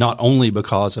 not only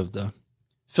because of the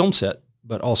film set,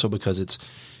 but also because it's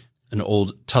an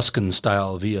old Tuscan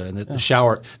style villa, and the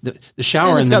shower in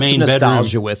the main bedroom,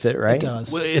 nostalgia with it, right? It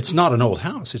does. Well, it's not an old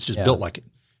house; it's just built like it.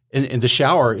 And the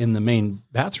shower in the main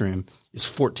bathroom is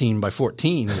 14 by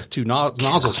 14 with 2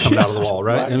 nozzles coming out of the wall,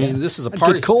 right? I mean, this is a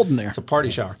party. Get cold in there. It's a party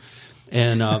shower,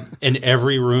 and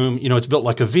every room, it's built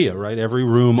like a villa, right? Every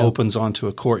room opens onto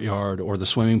a courtyard or the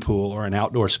swimming pool or an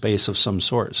outdoor space of some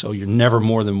sort. So you're never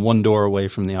more than one door away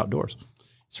from the outdoors.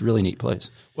 It's a really neat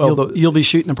place. Well, you'll be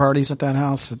shooting the parties at that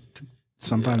house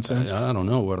sometime soon. I don't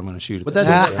know what I'm going to shoot. What the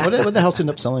house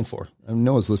ended up selling for? I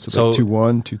know it's listed like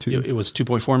 2.1, 2.2. It was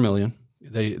 $2.4 million.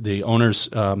 The owners.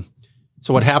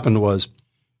 So what happened was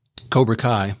Cobra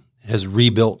Kai has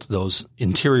rebuilt those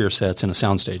interior sets in a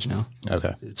soundstage now.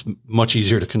 Okay. It's much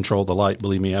easier to control the light,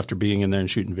 believe me, after being in there and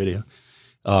shooting video.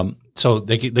 So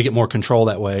they get more control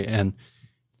that way.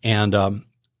 And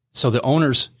so the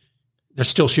owners, they're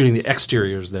still shooting the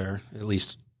exteriors there, at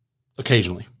least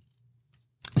occasionally.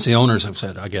 So the owners have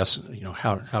said, I guess,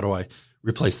 how do I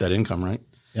replace that income, right?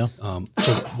 Yeah.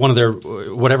 So one of their,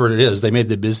 whatever it is, they made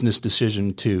the business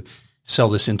decision to sell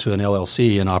this into an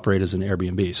LLC and operate as an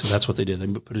Airbnb. So that's what they did. They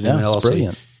put it in an LLC.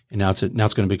 Brilliant. And now it's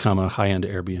going to become a high-end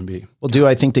Airbnb. Well, do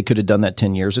I think they could have done that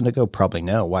 10 years ago? Probably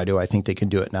no. Why do I think they can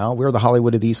do it now? We're the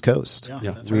Hollywood of the East Coast.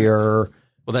 Yeah. We are.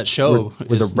 Well, that show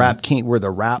we're the rap king. We're the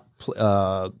rap,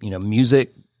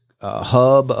 music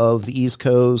hub of the East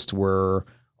Coast. We're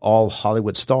all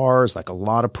Hollywood stars. Like a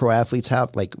lot of pro athletes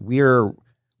have. Like we are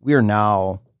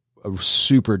now a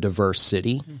super diverse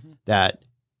city that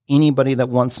anybody that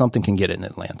wants something can get it in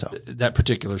Atlanta. That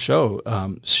particular show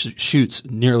shoots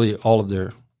nearly all of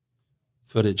their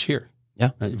footage here. Yeah.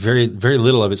 Very, very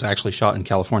little of it's actually shot in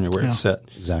California where it's set.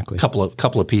 Exactly. A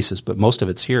couple of pieces, but most of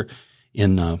it's here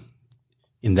in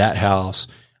that house,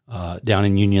 down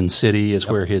in Union City is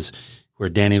where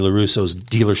Danny LaRusso's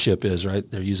dealership is, right?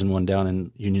 They're using one down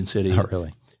in Union City. Oh,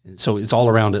 really? So it's all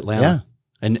around Atlanta. Yeah.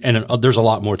 And there's a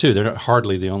lot more too. They're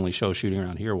hardly the only show shooting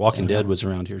around here. Walking Dead was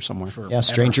around here somewhere. Yeah.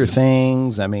 Stranger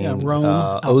Things. I mean,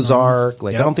 Rome, Ozark.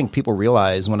 Like I don't think people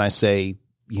realize when I say,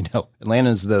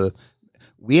 Atlanta's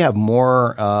we have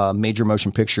more major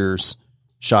motion pictures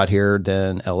shot here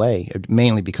than LA,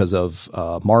 mainly because of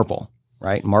Marvel,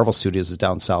 right? Marvel Studios is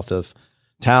down south of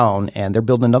town and they're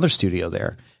building another studio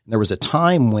there. And there was a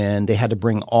time when they had to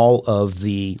bring all of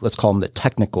the, let's call them the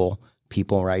technical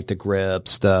people, right? The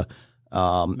grips, the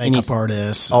makeup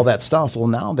artists, all that stuff. Well,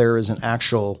 now there is an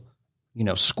actual,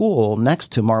 school next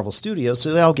to Marvel Studios.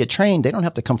 So they all get trained. They don't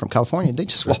have to come from California. They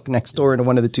just walk next door into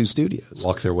one of the two studios.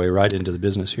 Walk their way right into the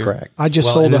business here. Correct. I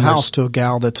just sold a house to a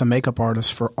gal that's a makeup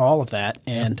artist for all of that.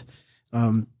 And,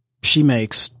 she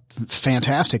makes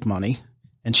fantastic money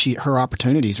and her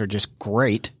opportunities are just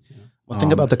great. Well,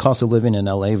 think about the cost of living in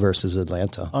LA versus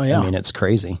Atlanta. Oh yeah. I mean, it's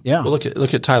crazy. Yeah. Well,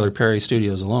 look at Tyler Perry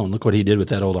Studios alone. Look what he did with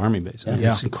that old Army base. I mean,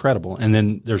 it's incredible. And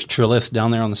then there's Trilith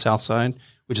down there on the south side,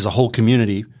 which is a whole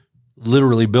community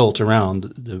literally built around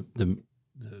the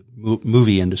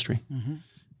movie industry. Mm-hmm.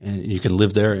 And you can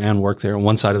live there and work there. On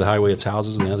one side of the highway, it's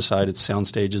houses. On the other side, it's sound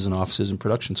stages and offices and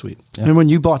production suite. Yeah. And when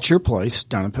you bought your place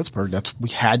down in Pittsburgh, we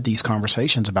had these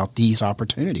conversations about these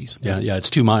opportunities. Yeah.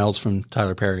 It's 2 miles from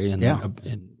Tyler Perry. And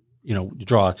you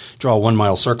draw a 1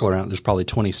 mile circle around it. There's probably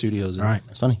 20 studios. Right.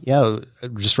 That's funny. Yeah.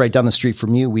 Just right down the street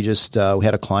from you, we just, we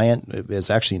had a client. It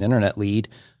was actually an internet lead.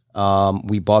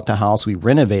 We bought the house, we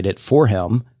renovated it for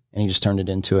him and he just turned it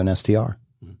into an STR.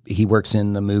 Mm-hmm. He works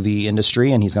in the movie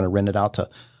industry and he's going to rent it out to,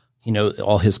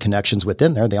 all his connections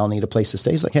within there. They all need a place to stay.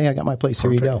 He's like, hey, I got my place.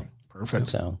 Perfect. Here you go. Perfect.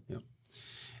 So,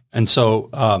 and so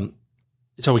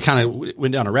we kind of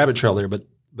went down a rabbit trail there, but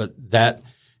that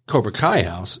Cobra Kai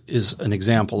house is an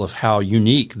example of how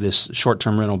unique this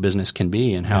short-term rental business can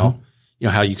be and how,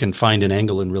 how you can find an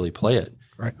angle and really play it.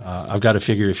 Right. I've got to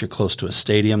figure if you're close to a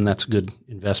stadium, that's a good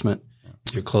investment.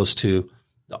 If you're close to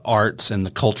the arts and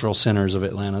the cultural centers of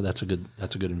Atlanta, that's a good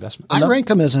investment. I rank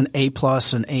them as an A+,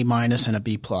 an A-, and a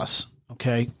B+.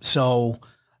 Okay. So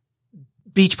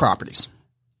beach properties.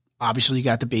 Obviously you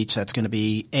got the beach. That's going to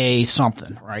be A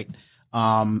something, right?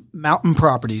 Mountain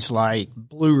properties like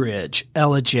Blue Ridge,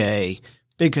 Ellijay,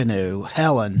 Big Canoe,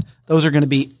 Helen, those are going to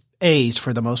be A's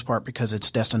for the most part because it's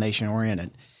destination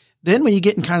oriented. Then when you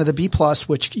get in kind of the B+,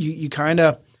 which you kind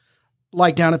of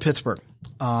like down in Pittsburgh,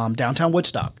 downtown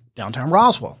Woodstock, downtown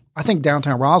Roswell. I think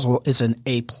downtown Roswell is an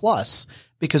A+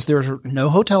 because there's no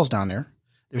hotels down there.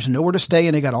 There's nowhere to stay,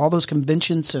 and they got all those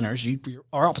convention centers.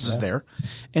 Our office is there,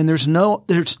 and there's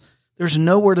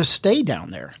nowhere to stay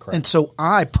down there. Correct. And so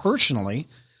I personally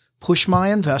push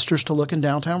my investors to look in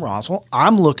downtown Roswell.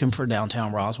 I'm looking for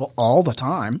downtown Roswell all the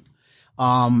time.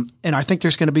 And I think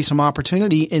there's going to be some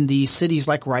opportunity in these cities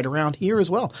like right around here as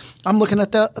well. I'm looking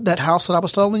at that house that I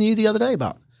was telling you the other day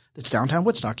about. That's downtown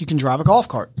Woodstock. You can drive a golf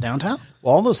cart downtown.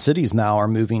 Well, all those cities now are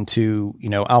moving to,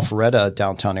 Alpharetta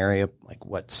downtown area,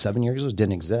 7 years ago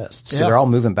didn't exist. So they're all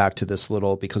moving back to this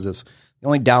little, because of the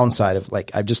only downside of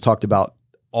I've just talked about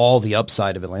all the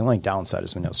upside of it. The only downside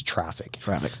is we know is traffic.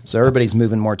 So everybody's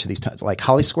moving more to these like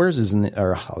Holly Springs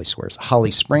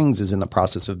is in the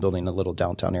process of building a little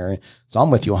downtown area. So I'm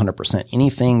with you 100%.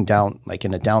 Anything down, like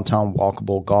in a downtown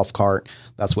walkable golf cart,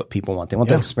 that's what people want. They want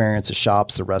the experience, the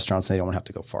shops, the restaurants. They don't have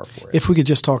to go far for it. If we could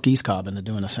just talk East Cobb into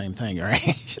doing the same thing,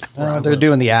 right? They're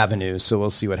doing the Avenue, so we'll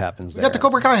see what happens there. We got the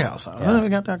Cobra Kai house. We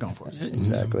got that going for us.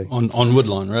 Exactly. On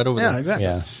Woodlawn, right over there. Yeah, exactly.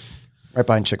 Yeah. Right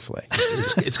behind Chick-fil-A.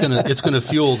 It's gonna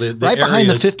fuel the right behind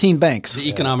the 15 banks. The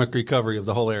economic recovery of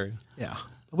the whole area. Yeah.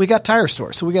 We got tire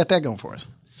stores, so we got that going for us.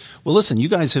 Well, listen, you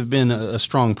guys have been a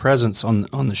strong presence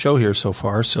on the show here so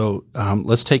far. So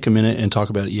let's take a minute and talk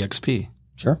about EXP.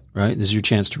 Sure. Right. This is your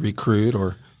chance to recruit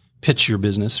or pitch your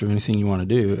business or anything you want to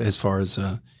do as far as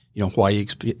why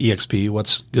EXP,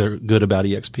 what's good about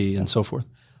EXP, and so forth.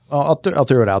 Well, I'll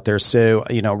throw it out there. So,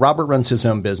 Robert runs his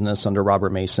own business under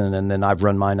Robert Mason, and then I've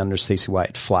run mine under Stacey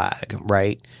Wyatt Flag,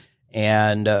 right?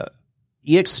 And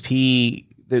EXP,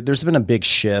 there's been a big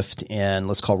shift in,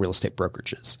 let's call real estate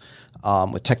brokerages.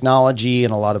 With technology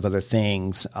and a lot of other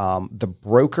things, the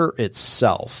broker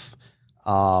itself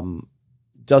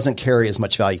doesn't carry as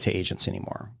much value to agents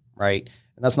anymore, right?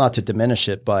 And that's not to diminish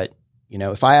it, but,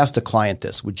 if I asked a client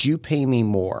this, would you pay me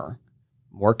more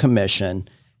commission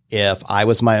if I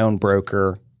was my own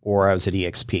broker or I was at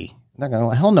EXP? They're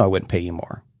going, hell no, I wouldn't pay you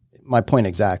more. My point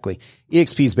exactly.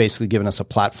 EXP is basically giving us a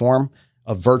platform,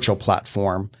 a virtual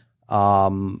platform,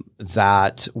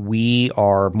 that we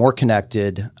are more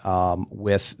connected,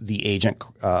 with the agent,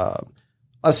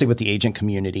 with the agent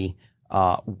community,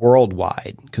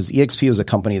 worldwide. Cause EXP was a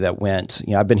company that went,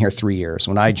 I've been here 3 years.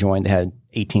 When I joined, they had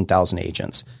 18,000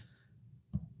 agents.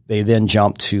 They then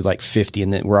jumped to like 50,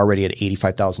 and then we're already at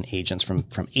 85,000 agents from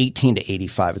 18 to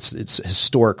 85. It's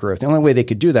historic growth. The only way they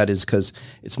could do that is because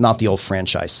it's not the old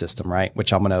franchise system, right?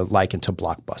 Which I'm going to liken to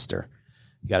Blockbuster.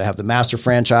 You got to have the master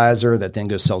franchisor that then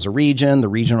goes sells a region. The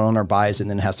regional owner buys it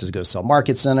and then has to go sell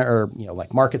market center or,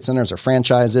 like market centers or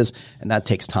franchises. And that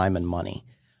takes time and money.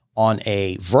 On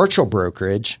a virtual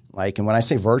brokerage, and when I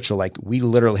say virtual, we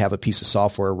literally have a piece of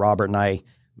software. Robert and I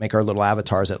make our little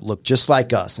avatars that look just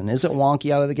like us. And is it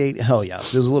wonky out of the gate? Hell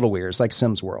yes. It was a little weird. It's like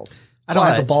Sims World. I don't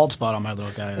have the bald spot on my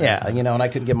little guy. Yeah. And I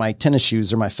couldn't get my tennis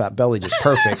shoes or my fat belly just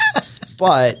perfect.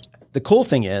 But the cool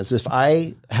thing is if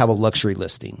I have a luxury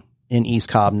listing in East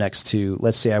Cobb next to,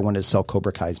 let's say I wanted to sell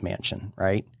Cobra Kai's mansion,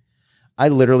 right? I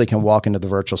literally can walk into the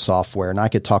virtual software and I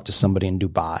could talk to somebody in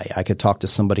Dubai. I could talk to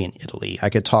somebody in Italy. I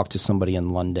could talk to somebody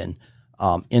in London.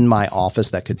 In my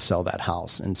office that could sell that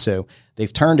house. And so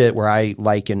they've turned it where I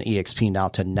liken EXP now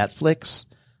to Netflix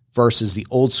versus the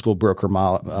old school broker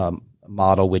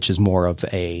model, which is more of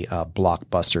a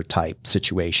Blockbuster type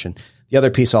situation. The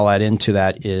other piece I'll add into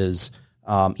that is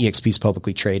EXP is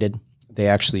publicly traded. They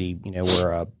actually,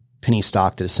 were a penny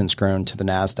stock that has since grown to the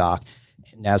NASDAQ,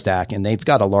 and they've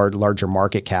got a larger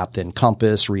market cap than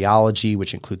Compass, Realogy,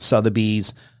 which includes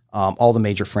Sotheby's, all the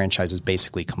major franchises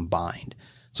basically combined.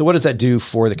 So what does that do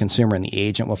for the consumer and the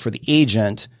agent? Well, for the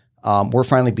agent, we're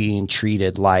finally being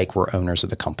treated like we're owners of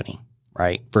the company,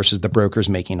 right? Versus the brokers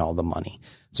making all the money.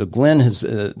 So Glenn,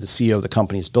 the CEO of the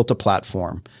company, has built a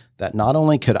platform that not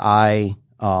only could I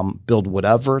build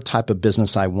whatever type of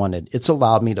business I wanted, it's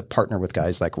allowed me to partner with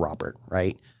guys like Robert,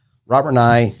 right? Robert and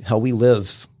I, we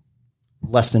live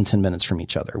less than 10 minutes from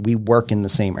each other. We work in the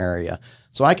same area.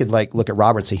 So I could look at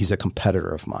Robert and say he's a competitor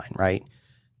of mine, right?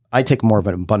 I take more of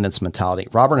an abundance mentality.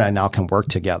 Robert and I now can work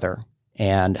together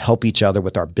and help each other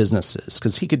with our businesses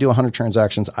because he could do 100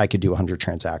 transactions. I could do 100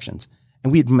 transactions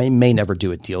and we may never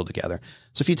do a deal together.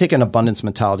 So if you take an abundance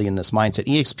mentality in this mindset,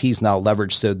 EXP is now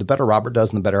leveraged. So the better Robert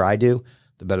does and the better I do,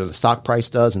 the better the stock price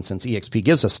does. And since EXP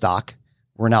gives us stock,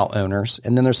 we're now owners.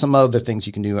 And then there's some other things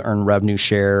you can do, earn revenue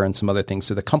share and some other things.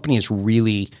 So the company has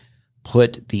really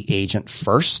put the agent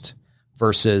first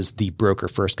versus the broker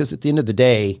first. Because at the end of the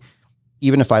day,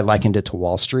 even if I likened it to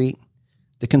Wall Street,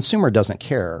 the consumer doesn't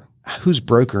care who's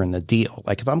brokering the deal.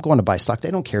 If I'm going to buy stock, they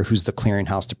don't care who's the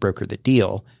clearinghouse to broker the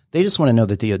deal. They just want to know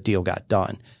that the deal got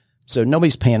done. So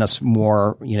nobody's paying us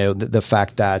more, the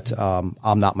fact that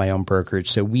I'm not my own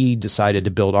brokerage. So we decided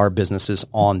to build our businesses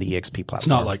on the EXP platform. It's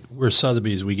not like we're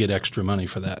Sotheby's. We get extra money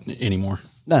for that anymore.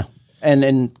 No.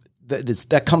 And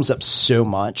that comes up so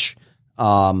much.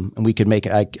 And we could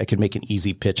I could make an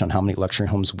easy pitch on how many luxury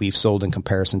homes we've sold in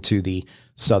comparison to the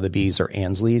Sotheby's or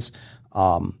Ansley's.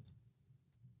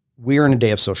 We're in a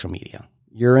day of social media.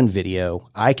 You're in video.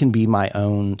 I can be my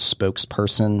own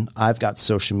spokesperson. I've got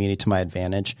social media to my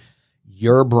advantage.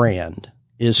 Your brand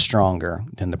is stronger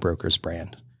than the broker's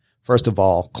brand. First of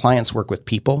all, clients work with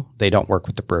people. They don't work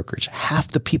with the brokerage. Half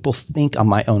the people think I'm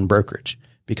my own brokerage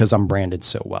because I'm branded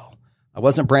so well. I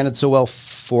wasn't branded so well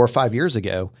 4 or 5 years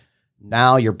ago.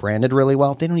 Now you're branded really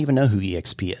well. They don't even know who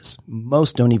EXP is.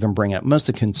 Most don't even bring it up. Most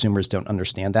of the consumers don't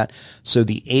understand that. So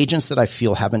the agents that I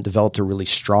feel haven't developed a really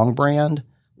strong brand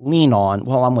lean on,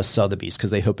 well, I'm with Sotheby's because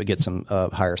they hope it gets some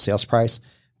higher sales price.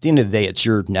 At the end of the day, it's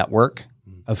your network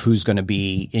of who's going to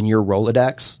be in your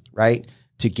Rolodex, right,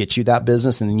 to get you that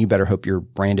business. And then you better hope you're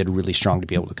branded really strong to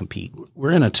be able to compete.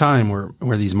 We're in a time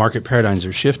where these market paradigms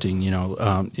are shifting.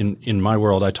 In my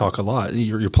world, I talk a lot.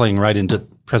 You're playing right into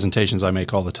presentations I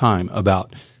make all the time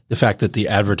about the fact that the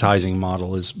advertising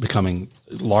model is becoming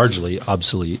largely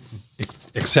obsolete,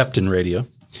 except in radio,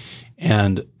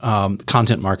 and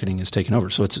content marketing is taking over.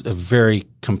 So it's a very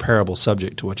comparable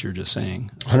subject to what you're just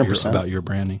saying 100%. About your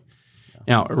branding.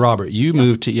 Now, Robert, you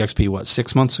moved to EXP,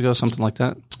 6 months ago, something like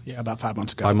that? Yeah, about 5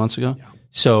 months ago. 5 months ago? Yeah.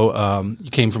 So you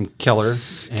came from Keller.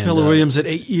 Keller Williams at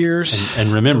 8 years. And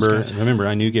remember,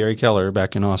 I knew Gary Keller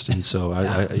back in Austin. So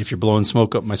if you're blowing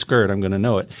smoke up my skirt, I'm going to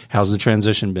know it. How's the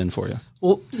transition been for you?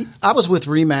 Well, I was with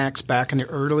RE/MAX back in the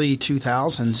early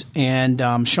 2000s, and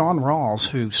Sean Rawls,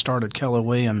 who started Keller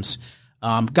Williams,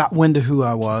 got wind of who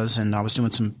I was, and I was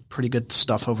doing some pretty good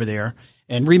stuff over there.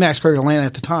 And RE/MAX Greater Atlanta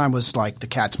at the time was like the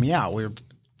cat's meow. We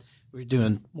were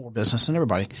doing more business than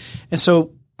everybody. And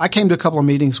so I came to a couple of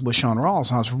meetings with Sean Rawls,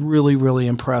 and I was really, really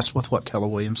impressed with what Keller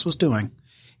Williams was doing.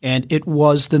 And it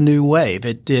was the new wave.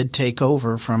 It did take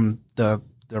over from the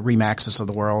RE/MAXes of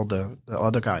the world, the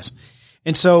other guys.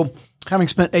 And so having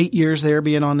spent 8 years there,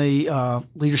 being on the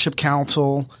leadership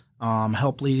council,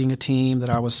 help leading a team that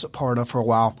I was a part of for a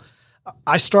while,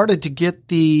 I started to get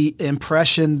the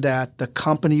impression that the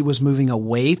company was moving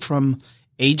away from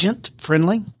agent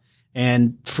friendly.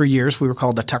 And for years we were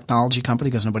called the technology company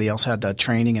because nobody else had the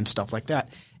training and stuff like that.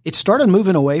 It started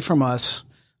moving away from us.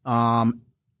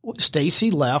 Stacy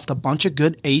left, a bunch of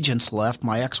good agents left.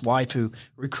 My ex-wife who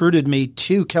recruited me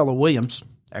to Keller Williams,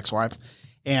 ex-wife,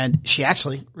 and she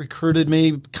actually recruited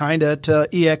me kind of to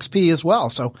EXP as well.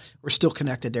 So we're still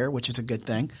connected there, which is a good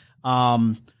thing.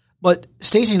 But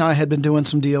Stacy and I had been doing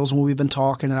some deals, and we've been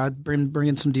talking, and I've been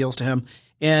bringing some deals to him.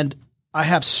 And I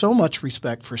have so much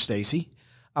respect for Stacy.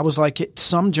 I was like, at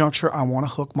some juncture, I want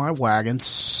to hook my wagon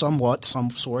some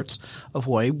sorts of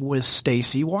way with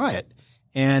Stacy Wyatt.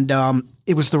 And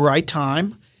it was the right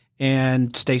time.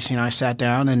 And Stacy and I sat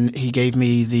down, and he gave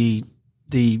me the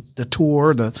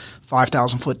tour, the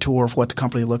 5,000-foot tour of what the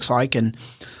company looks like. And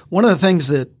one of the things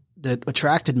that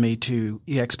attracted me to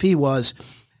EXP was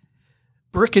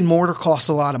brick and mortar costs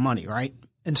a lot of money, right?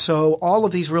 And so all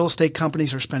of these real estate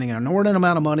companies are spending an inordinate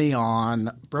amount of money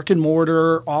on brick and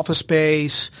mortar, office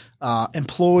space,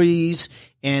 employees.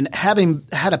 And having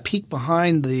had a peek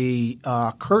behind the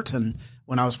curtain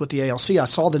when I was with the ALC, I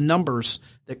saw the numbers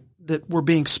that were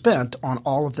being spent on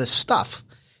all of this stuff.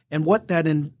 And what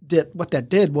that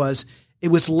did was it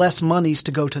was less monies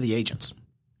to go to the agents.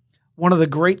 One of the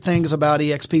great things about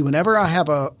EXP, whenever I have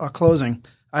a closing,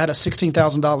 I had a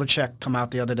 $16,000 check come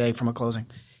out the other day from a closing.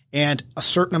 And a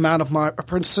certain amount of a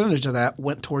percentage of that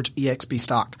went towards EXP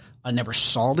stock. I never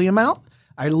saw the amount.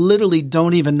 I literally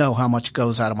don't even know how much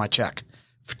goes out of my check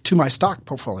to my stock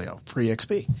portfolio for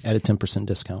EXP. At a 10%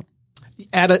 discount.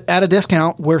 At a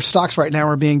discount where stocks right now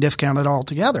are being discounted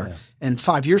altogether. Yeah. And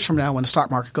 5 years from now, when the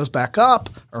stock market goes back up,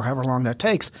 or however long that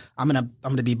takes, I'm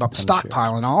gonna be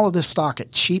stockpiling all of this stock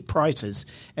at cheap prices,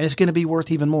 and it's going to be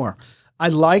worth even more. I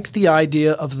like the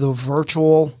idea of the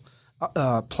virtual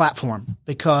platform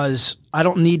because I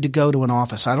don't need to go to an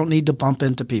office. I don't need to bump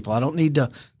into people. I don't need to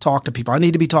talk to people. I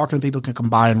need to be talking to people who can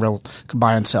buy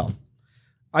and sell.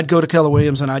 I'd go to Keller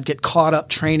Williams and I'd get caught up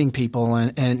training people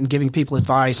and giving people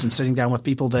advice and sitting down with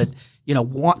people that,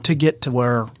 want to get to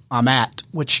where I'm at,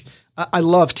 which I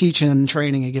love teaching and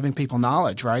training and giving people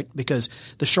knowledge, right? Because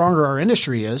the stronger our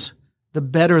industry is, the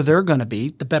better they're going to be,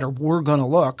 the better we're going to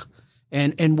look.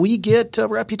 And we get a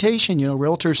reputation,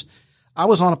 realtors. I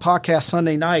was on a podcast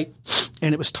Sunday night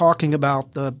and it was talking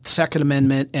about the Second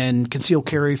Amendment and concealed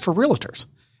carry for realtors.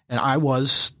 And I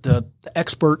was the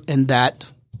expert in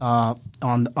that,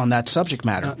 on that subject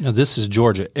matter. Now, this is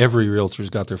Georgia. Every realtor's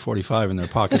got their 45 in their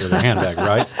pocket or their handbag,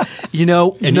 right? And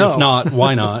no. If not,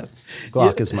 why not?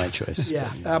 Glock is my choice.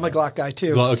 Yeah, I'm a Glock guy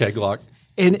too. Okay, Glock.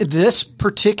 And this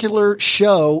particular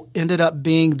show ended up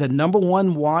being the number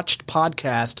one watched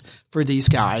podcast for these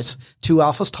guys, Two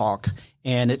Alphas Talk,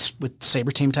 and it's with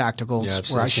Sabre Team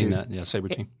Tacticals. Yeah, I've seen that. Yeah, Sabre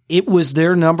Team. It was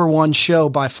their number one show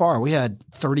by far. We had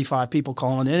 35 people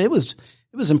calling in. It was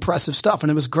impressive stuff,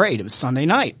 and it was great. It was Sunday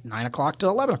night, 9 o'clock to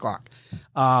 11 o'clock.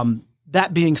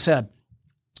 That being said,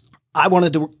 I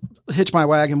wanted to hitch my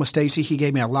wagon with Stacy. He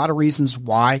gave me a lot of reasons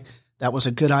why that was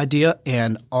a good idea,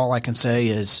 and all I can say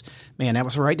is, man, that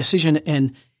was the right decision.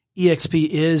 And EXP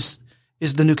is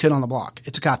the new kid on the block.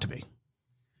 It's got to be.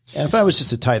 And if I was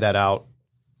just to tie that out,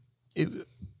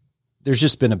 there's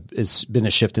just been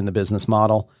a shift in the business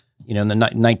model. You know, in the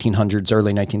 1900s,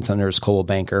 early 1900s, Coldwell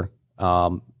Banker,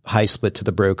 high split to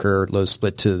the broker, low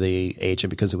split to the agent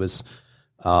because it was,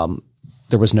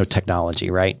 there was no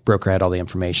technology, right? Broker had all the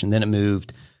information. Then it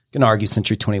moved, going to argue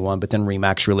Century 21, but then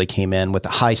RE/MAX really came in with a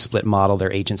high split model.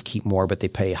 Their agents keep more, but they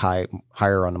pay higher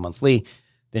on a monthly.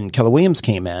 Then Keller Williams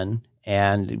came in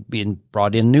and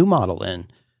brought in new model in.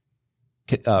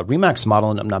 RE/MAX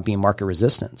model ended up not being market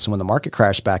resistant. So when the market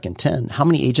crashed back in 10, how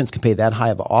many agents can pay that high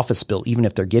of an office bill, even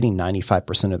if they're getting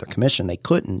 95% of their commission? They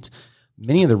couldn't.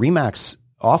 Many of the RE/MAX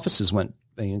offices went,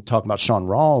 talking about Sean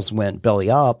Rawls, went belly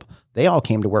up. They all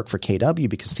came to work for KW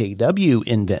because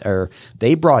KW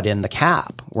they brought in the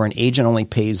cap where an agent only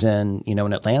pays in, in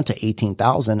Atlanta,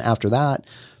 $18,000. After that,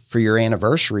 for your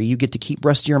anniversary, you get to keep the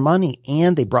rest of your money,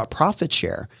 and they brought profit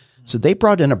share. So they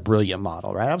brought in a brilliant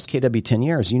model, right? I was KW 10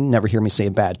 years. You never hear me say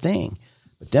a bad thing.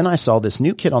 But then I saw this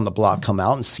new kid on the block come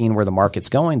out and seeing where the market's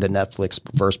going, the Netflix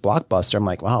first blockbuster. I'm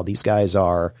like, wow, these guys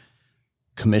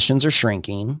commissions are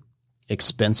shrinking.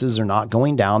 Expenses are not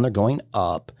going down. They're going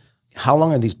up. How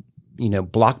long are these,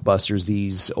 blockbusters,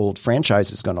 these old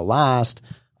franchises going to last?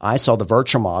 I saw the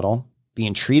virtual model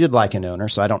being treated like an owner,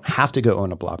 so I don't have to go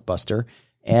own a blockbuster.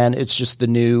 And it's just the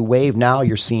new wave. Now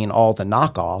you're seeing all the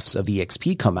knockoffs of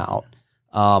EXP come out.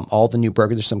 All the new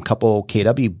brokers. There's some couple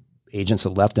KW agents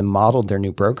that left and modeled their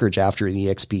new brokerage after the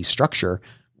EXP structure.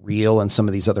 Real and some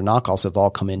of these other knockoffs have all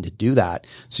come in to do that.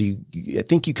 So I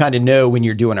think you kind of know when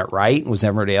you're doing it right, and when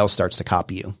everybody else starts to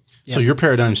copy you. Yeah. So your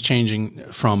paradigm's changing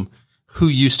from who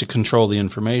used to control the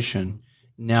information.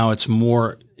 Now it's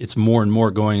more and more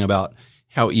going about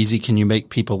how easy can you make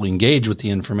people engage with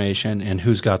the information, and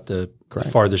who's got the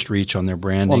farthest reach on their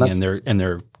branding and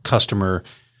their customer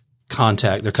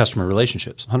contact, their customer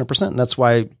relationships. 100%. And that's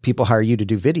why people hire you to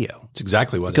do video. It's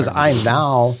exactly what. Because I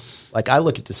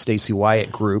look at the Stacey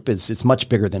Wyatt group, it's much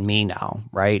bigger than me now,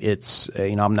 right? It's,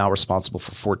 I'm now responsible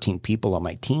for 14 people on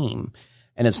my team,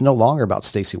 and it's no longer about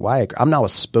Stacey Wyatt. I'm now a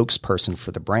spokesperson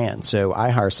for the brand. So I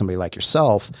hire somebody like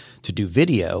yourself to do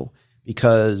video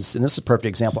because, and this is a perfect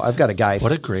example. I've got a guy.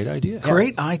 What a great idea.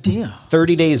 Great idea.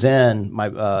 30 days in, my,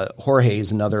 Jorge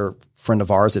is another friend of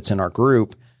ours that's in our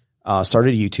group,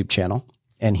 started a YouTube channel,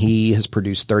 and he has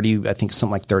produced 30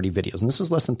 videos. And this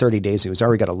is less than 30 days. He's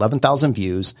already got 11,000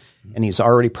 views, and he's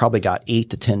already probably got 8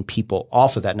 to 10 people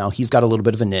off of that. Now he's got a little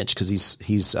bit of a niche because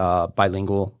he's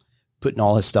bilingual, putting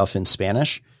all his stuff in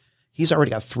Spanish. He's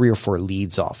already got 3 or 4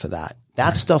 leads off of that.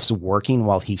 That stuff's working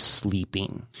while he's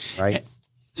sleeping, right?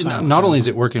 Not only is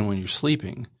it working when you're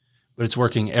sleeping, but it's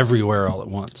working everywhere all at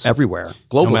once. Everywhere.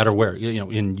 Globally. No matter where.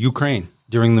 In Ukraine,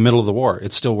 during the middle of the war,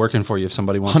 it's still working for you if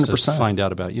somebody wants 100%. To find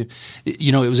out about you.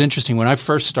 It was interesting. When I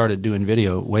first started doing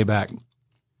video way back,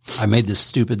 I made this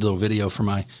stupid little video for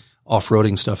my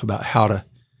off-roading stuff about how to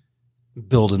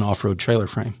build an off-road trailer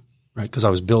frame, right? Because I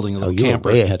was building a little camper.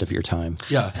 Way ahead of your time.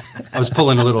 Yeah. I was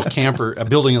pulling a little camper,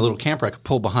 building a little camper I could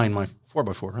pull behind my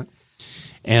 4x4, right?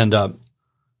 And,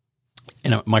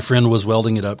 my friend was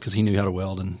welding it up because he knew how to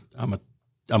weld, and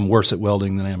I'm worse at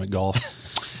welding than I am at golf.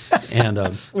 And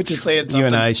which is saying something. You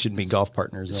and I should be golf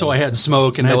partners. So I had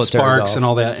smoke and I had sparks golf. And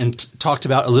all that, and talked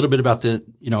about a little bit about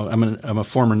I'm a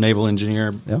former naval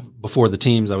engineer. Yeah. Before the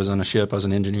teams, I was on a ship. I was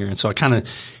an engineer, and so I kind of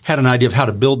had an idea of how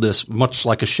to build this, much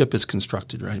like a ship is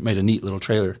constructed. Right, made a neat little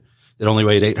trailer that only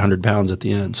weighed 800 pounds at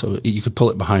the end, so you could pull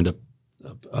it behind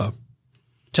a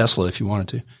Tesla if you wanted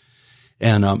to,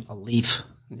 and a Leaf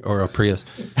or a Prius,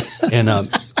 and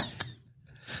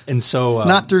so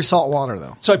not through salt water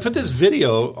though. So I put this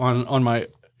video on my.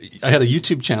 I had a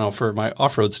YouTube channel for my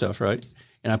off-road stuff, right?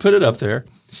 And I put it up there,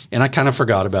 and I kind of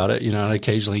forgot about it. I'd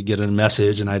occasionally get a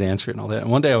message, and I'd answer it and all that.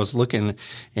 And one day I was looking,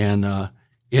 and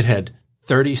it had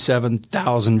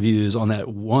 37,000 views on that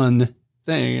one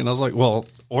thing, and I was like, "Well,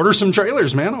 order some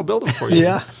trailers, man. I'll build them for you."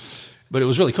 Yeah. But it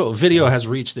was really cool. Video has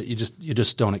reach that you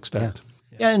just don't expect.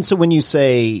 Yeah, and so when you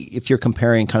say, if you're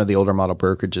comparing kind of the older model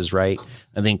brokerages, right,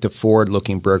 I think the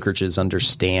forward-looking brokerages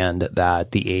understand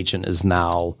that the agent is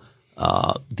now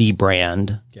the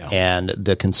brand and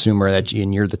the consumer,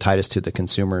 and you're the tightest to the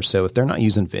consumer. So if they're not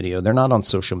using video, they're not on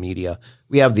social media,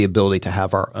 we have the ability to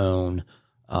have our own.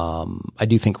 I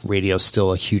do think radio is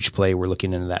still a huge play. We're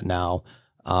looking into that now.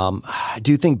 I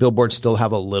do think billboards still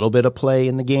have a little bit of play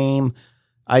in the game.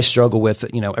 I struggle with,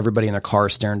 everybody in their car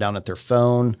staring down at their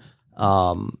phone.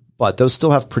 But those still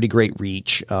have pretty great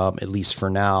reach, at least for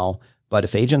now. But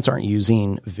if agents aren't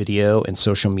using video and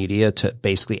social media to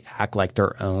basically act like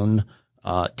their own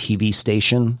TV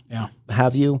station,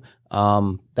 have you,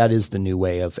 That is the new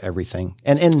way of everything.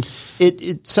 And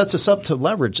it sets us up to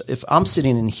leverage. If I'm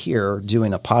sitting in here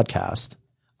doing a podcast,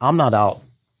 I'm not out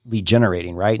lead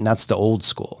generating, right? And that's the old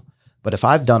school. But if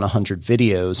I've done 100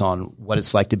 videos on what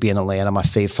it's like to be in Atlanta, my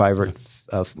favorite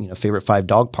 5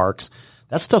 dog parks,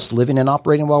 that stuff's living and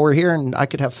operating while we're here. And I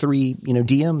could have 3,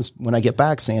 DMs when I get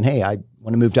back saying, hey, I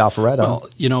want to move to Alpharetta.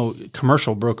 Well,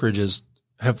 commercial brokerages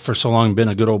have for so long been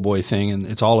a good old boy thing, and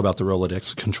it's all about the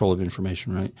Rolodex, the control of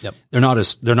information, right? Yep. They're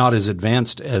not as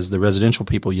advanced as the residential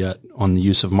people yet on the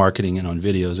use of marketing and on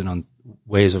videos and on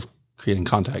ways of creating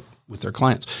contact with their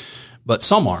clients. But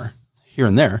some are here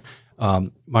and there.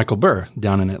 Michael Burr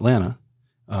down in Atlanta,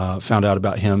 found out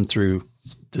about him through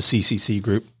the CCC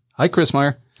group. Hi, Chris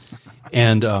Meyer.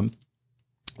 And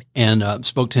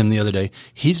spoke to him the other day.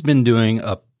 He's been doing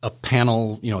a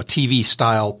panel, a TV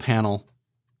style panel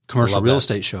commercial real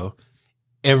estate show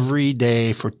every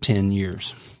day for 10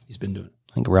 years. He's been doing it.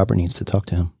 I think Robert needs to talk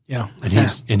to him. Yeah.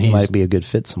 He might be a good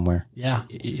fit somewhere. Yeah.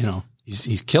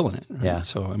 He's killing it. Right? Yeah.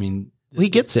 So, I mean, he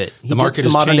gets it. He the market gets the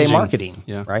is modern changing. day marketing.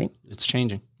 Yeah. Right. It's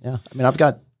changing. Yeah. I mean, I've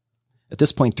got at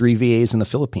this point 3 VAs in the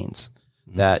Philippines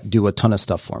that do a ton of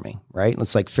stuff for me. Right.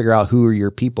 Let's figure out who are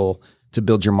your people to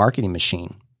build your marketing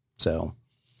machine. So.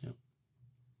 Yeah.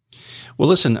 Well,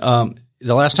 listen,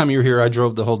 the last time you were here, I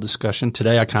drove the whole discussion.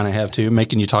 Today, I kind of have to,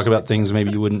 making you talk about things maybe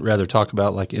you wouldn't rather talk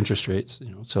about, like interest rates.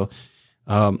 So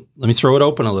let me throw it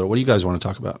open a little. What do you guys want to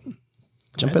talk about?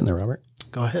 Jump in there, Robert.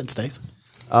 Go ahead, Stace.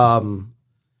 Well,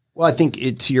 I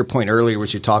think to your point earlier,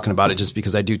 what you're talking about it, just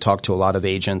because I do talk to a lot of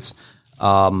agents.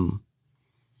 My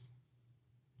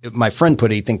friend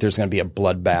put it, you think there's going to be a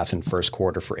bloodbath in first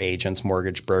quarter for agents,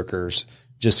 mortgage brokers,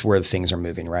 just where things are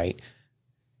moving, right?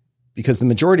 Because the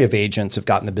majority of agents have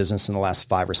gotten the business in the last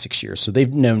 5 or 6 years. So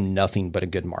they've known nothing but a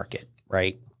good market,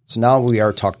 right? So now we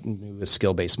are talking a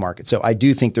skill-based market. So I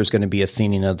do think there's going to be a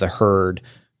thinning of the herd,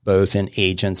 both in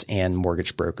agents and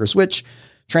mortgage brokers, which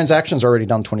transactions are already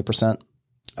down 20%.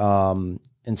 And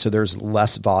so there's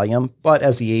less volume, but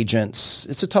as the agents,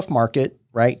 it's a tough market,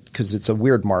 right? Because it's a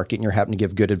weird market and you're having to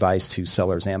give good advice to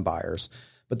sellers and buyers.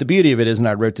 But the beauty of it is, and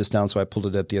I wrote this down, so I pulled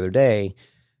it up the other day.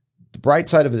 The bright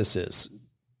side of this is,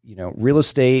 real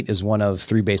estate is one of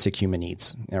 3 basic human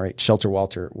needs, all right? Shelter,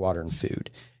 water, and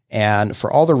food. And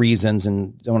for all the reasons,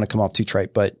 and don't want to come off too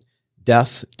trite, but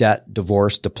death, debt,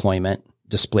 divorce, deployment,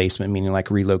 displacement, meaning like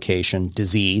relocation,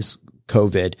 disease,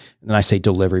 COVID, and then I say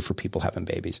delivery for people having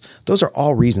babies. Those are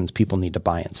all reasons people need to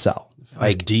buy and sell.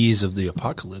 Like D's of the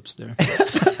apocalypse there.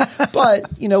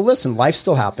 But, listen, life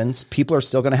still happens. People are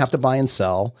still going to have to buy and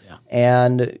sell. Yeah.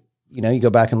 And, you go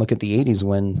back and look at the 80s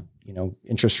when,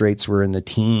 interest rates were in the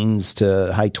teens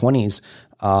to high 20s.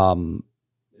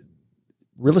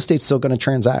 Real estate's still going to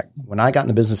transact. When I got in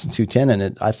the business in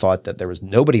 2010 I thought that there was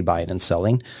nobody buying and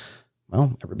selling.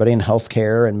 Well, everybody in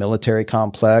healthcare and military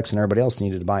complex and everybody else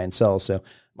needed to buy and sell. So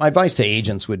my advice to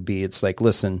agents would be, it's like,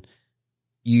 listen,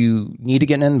 you need to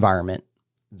get in an environment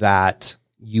that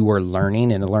you are learning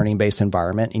in a learning-based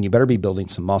environment, and you better be building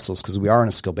some muscles because we are in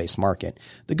a skill-based market.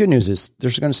 The good news is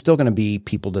there's still going to be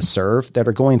people to serve that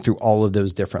are going through all of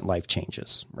those different life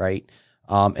changes, right?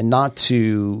 And not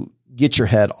to get your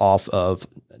head off of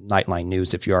Nightline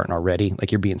News if you aren't already,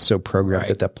 like you're being so programmed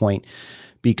at that point,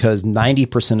 because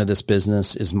 90% of this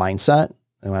business is mindset.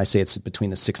 And when I say it's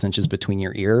between the 6 inches between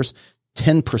your ears,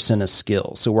 10% is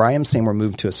skill. So where I am saying we're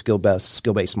moving to a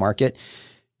skill-based market,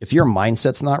 if your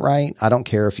mindset's not right, I don't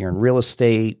care if you're in real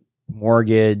estate,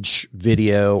 mortgage,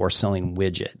 video, or selling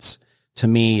widgets. To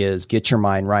me is get your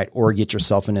mind right or get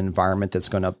yourself in an environment that's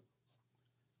going to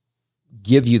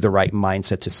give you the right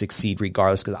mindset to succeed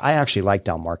regardless. Because I actually like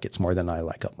down markets more than I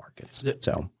like up markets.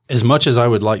 So as much as I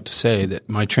would like to say that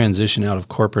my transition out of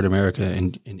corporate America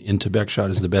and into Beckshot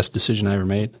is the best decision I ever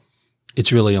made,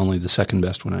 it's really only the second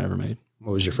best one I ever made.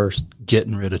 What was your first?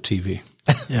 Getting rid of TV.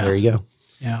 Yeah. There you go.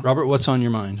 Yeah. Robert, what's on your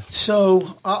mind?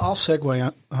 So I'll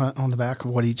segue on the back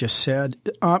of what he just said.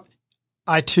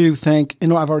 I too think,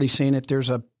 I've already seen it.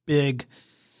 There's a big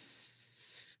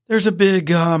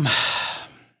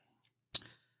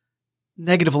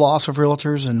negative loss of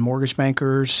realtors and mortgage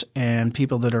bankers and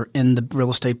people that are in the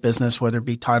real estate business, whether it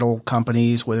be title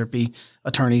companies, whether it be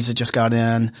attorneys that just got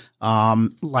in.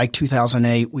 Like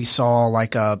 2008, we saw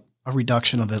like a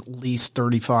reduction of at least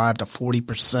 35 to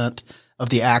 40% of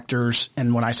the actors.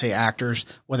 And when I say actors,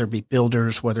 whether it be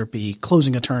builders, whether it be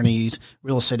closing attorneys,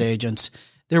 real estate agents,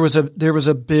 there was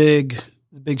a big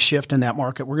shift in that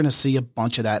market. We're going to see a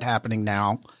bunch of that happening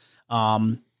now.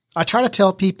 I try to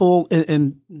tell people,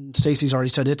 and Stacy's already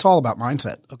said, it's all about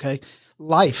mindset. Okay.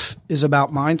 Life is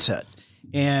about mindset.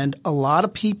 And a lot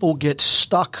of people get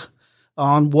stuck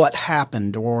on what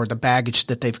happened or the baggage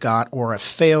that they've got or a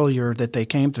failure that they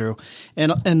came through.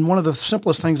 And one of the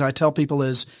simplest things I tell people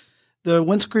is the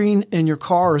windscreen in your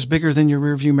car is bigger than your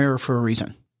rearview mirror for a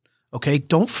reason. Okay.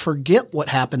 Don't forget what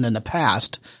happened in the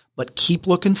past, but keep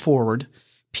looking forward.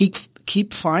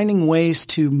 Keep finding ways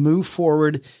to move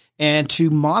forward and to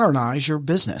modernize your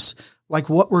business, like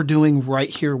what we're doing right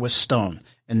here with Stone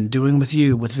and doing with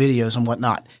you with videos and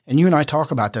whatnot. And you and I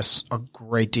talk about this a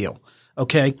great deal.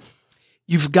 Okay.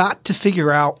 You've got to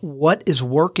figure out what is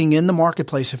working in the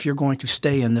marketplace if you're going to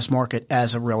stay in this market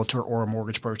as a realtor or a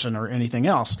mortgage person or anything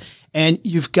else. And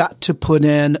you've got to put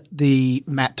in the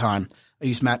mat time. I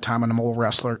use mat time. I'm an old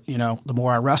wrestler. You know, the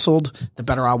more I wrestled, the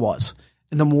better I was.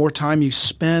 And the more time you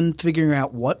spend figuring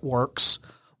out what works,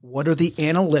 what are the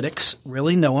analytics,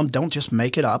 really know them, don't just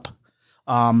make it up,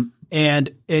 and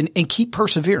keep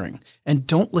persevering and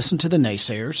don't listen to the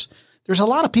naysayers. There's a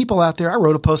lot of people out there. I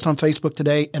wrote a post on Facebook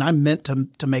today and I meant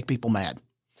to make people mad.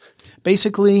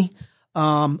 Basically,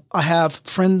 I have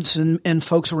friends and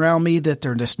folks around me that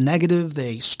they're just negative.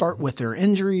 They start with their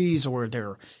injuries or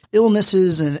their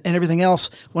illnesses and everything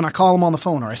else when I call them on the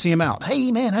phone or I see them out.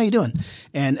 Hey man, how you doing?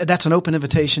 And that's an open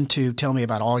invitation to tell me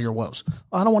about all your woes.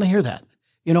 I don't want to hear that.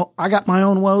 You know, I got my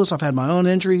own woes. I've had my own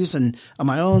injuries and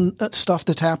my own stuff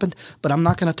that's happened, but I'm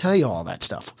not going to tell you all that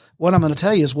stuff. What I'm going to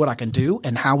tell you is what I can do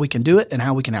and how we can do it and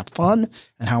how we can have fun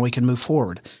and how we can move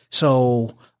forward.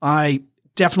 So I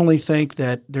definitely think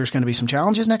that there's going to be some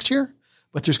challenges next year,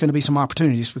 but there's going to be some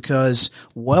opportunities because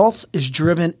wealth is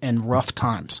driven in rough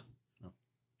times.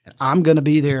 And I'm going to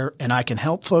be there and I can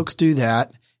help folks do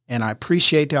that. And I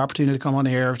appreciate the opportunity to come on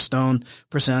the air. Stone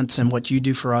Presents and what you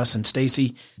do for us and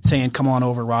Stacy saying, come on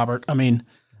over, Robert. I mean,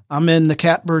 I'm in the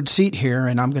catbird seat here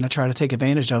and I'm going to try to take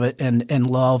advantage of it and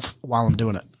love while I'm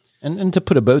doing it. And to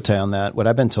put a bow tie on that, what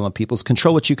I've been telling people is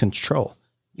control what you control.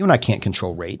 You and I can't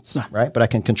control rates, right? But I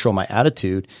can control my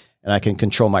attitude and I can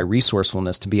control my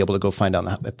resourcefulness to be able to go find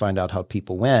out how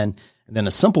people win. And then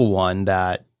a simple one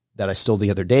that I stole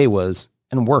the other day was,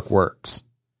 and work works.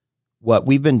 What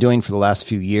we've been doing for the last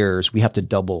few years, we have to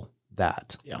double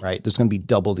that, right? There's going to be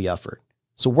double the effort.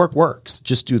 So work works.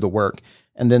 Just do the work.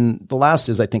 And then the last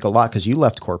is, I think, a lot because you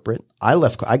left corporate. I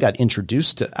got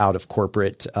introduced out of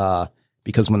corporate,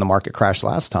 because when the market crashed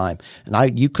last time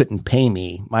and you couldn't pay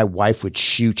me, my wife would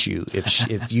shoot you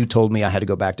if you told me I had to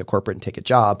go back to corporate and take a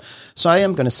job. So I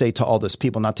am going to say to all those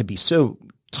people not to be so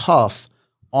tough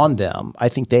on them. I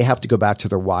think they have to go back to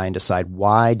their why and decide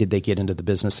why did they get into the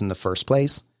business in the first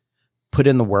place? Put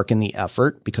in the work and the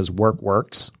effort because work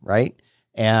works, right?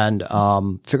 And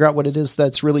figure out what it is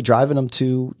that's really driving them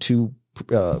to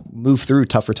move through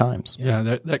tougher times.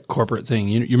 Yeah, that corporate thing.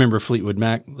 You remember Fleetwood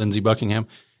Mac, Lindsey Buckingham?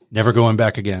 Never going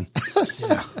back again.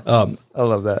 Yeah. I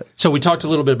love that. So we talked a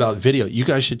little bit about video. You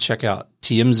guys should check out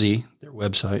TMZ, their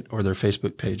website or their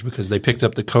Facebook page, because they picked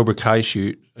up the Cobra Kai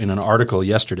shoot in an article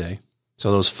yesterday.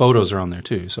 So those photos are on there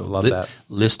too. So love that.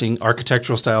 Listing,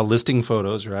 architectural style listing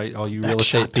photos, right? All you real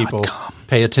estate people,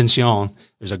 pay attention.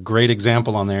 There's a great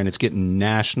example on there and it's getting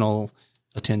national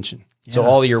attention. Yeah. So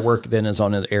all of your work then is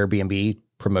on an Airbnb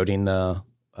promoting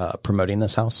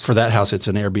this house? For that house, it's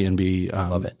an Airbnb,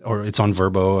 love it. Or it's on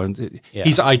Vrbo, and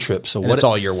he's iTrip. So it's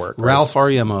all your work. Ralph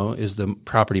Ariemo is the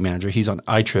property manager. He's on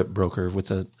iTrip broker with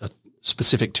a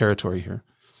specific territory here,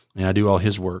 and I do all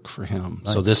his work for him.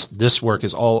 Nice. So this work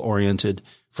is all oriented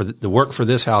for the work for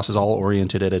this house is all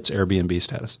oriented at its Airbnb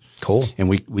status. Cool. And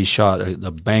we shot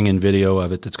a banging video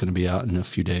of it that's going to be out in a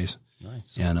few days.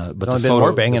 Nice. And but the photo,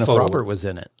 more banging if Robert was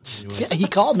in it. He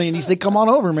called me and he said, "Come on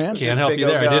over, man." Can't help you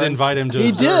there. I did invite him to.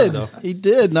 He did. He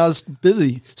did. And I was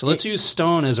busy. So let's use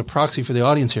Stone as a proxy for the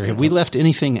audience here. Have we left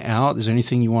anything out? Is there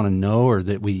anything you want to know, or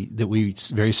that we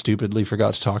very stupidly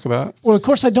forgot to talk about? Well, of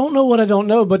course, I don't know what I don't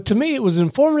know, but to me, it was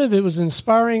informative. It was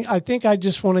inspiring. I think I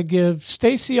just want to give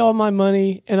Stacy all my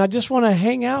money, and I just want to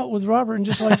hang out with Robert and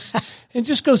just and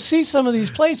just go see some of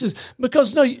these places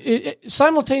because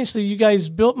simultaneously, you guys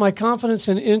built my confidence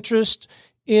and interest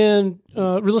in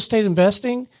real estate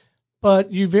investing,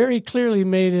 but you very clearly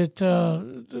made it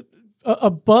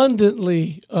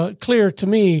abundantly clear to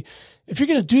me. If you're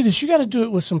going to do this, you got to do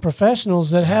it with some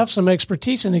professionals that have some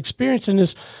expertise and experience in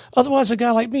this. Otherwise, a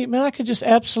guy like me, man, I could just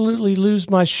absolutely lose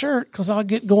my shirt because I'll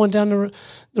get going down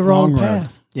the wrong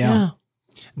path. Yeah.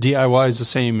 DIY is the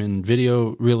same in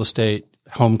video, real estate,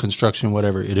 home construction,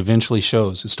 whatever. It eventually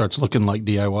shows. It starts looking like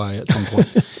DIY at some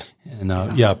point.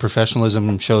 And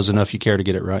professionalism shows enough you care to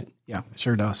get it right. Yeah, it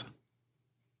sure does.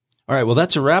 All right. Well,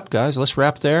 that's a wrap, guys. Let's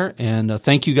wrap there. And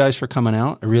thank you guys for coming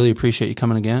out. I really appreciate you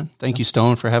coming again. Thank you,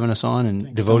 Stone, for having us on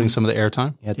and devoting some of the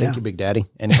airtime. Yeah, thank you, Big Daddy.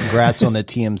 And congrats on the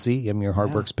TMZ. I mean, your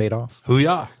hard work's paid off.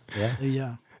 Hoo-yah.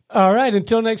 Yeah. All right.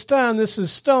 Until next time, this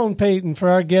is Stone Payton for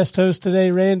our guest host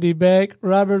today, Randy Beck,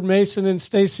 Robert Mason, and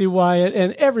Stacy Wyatt,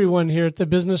 and everyone here at the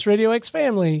Business Radio X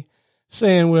family,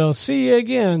 saying we'll see you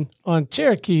again on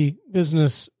Cherokee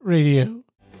Business Radio.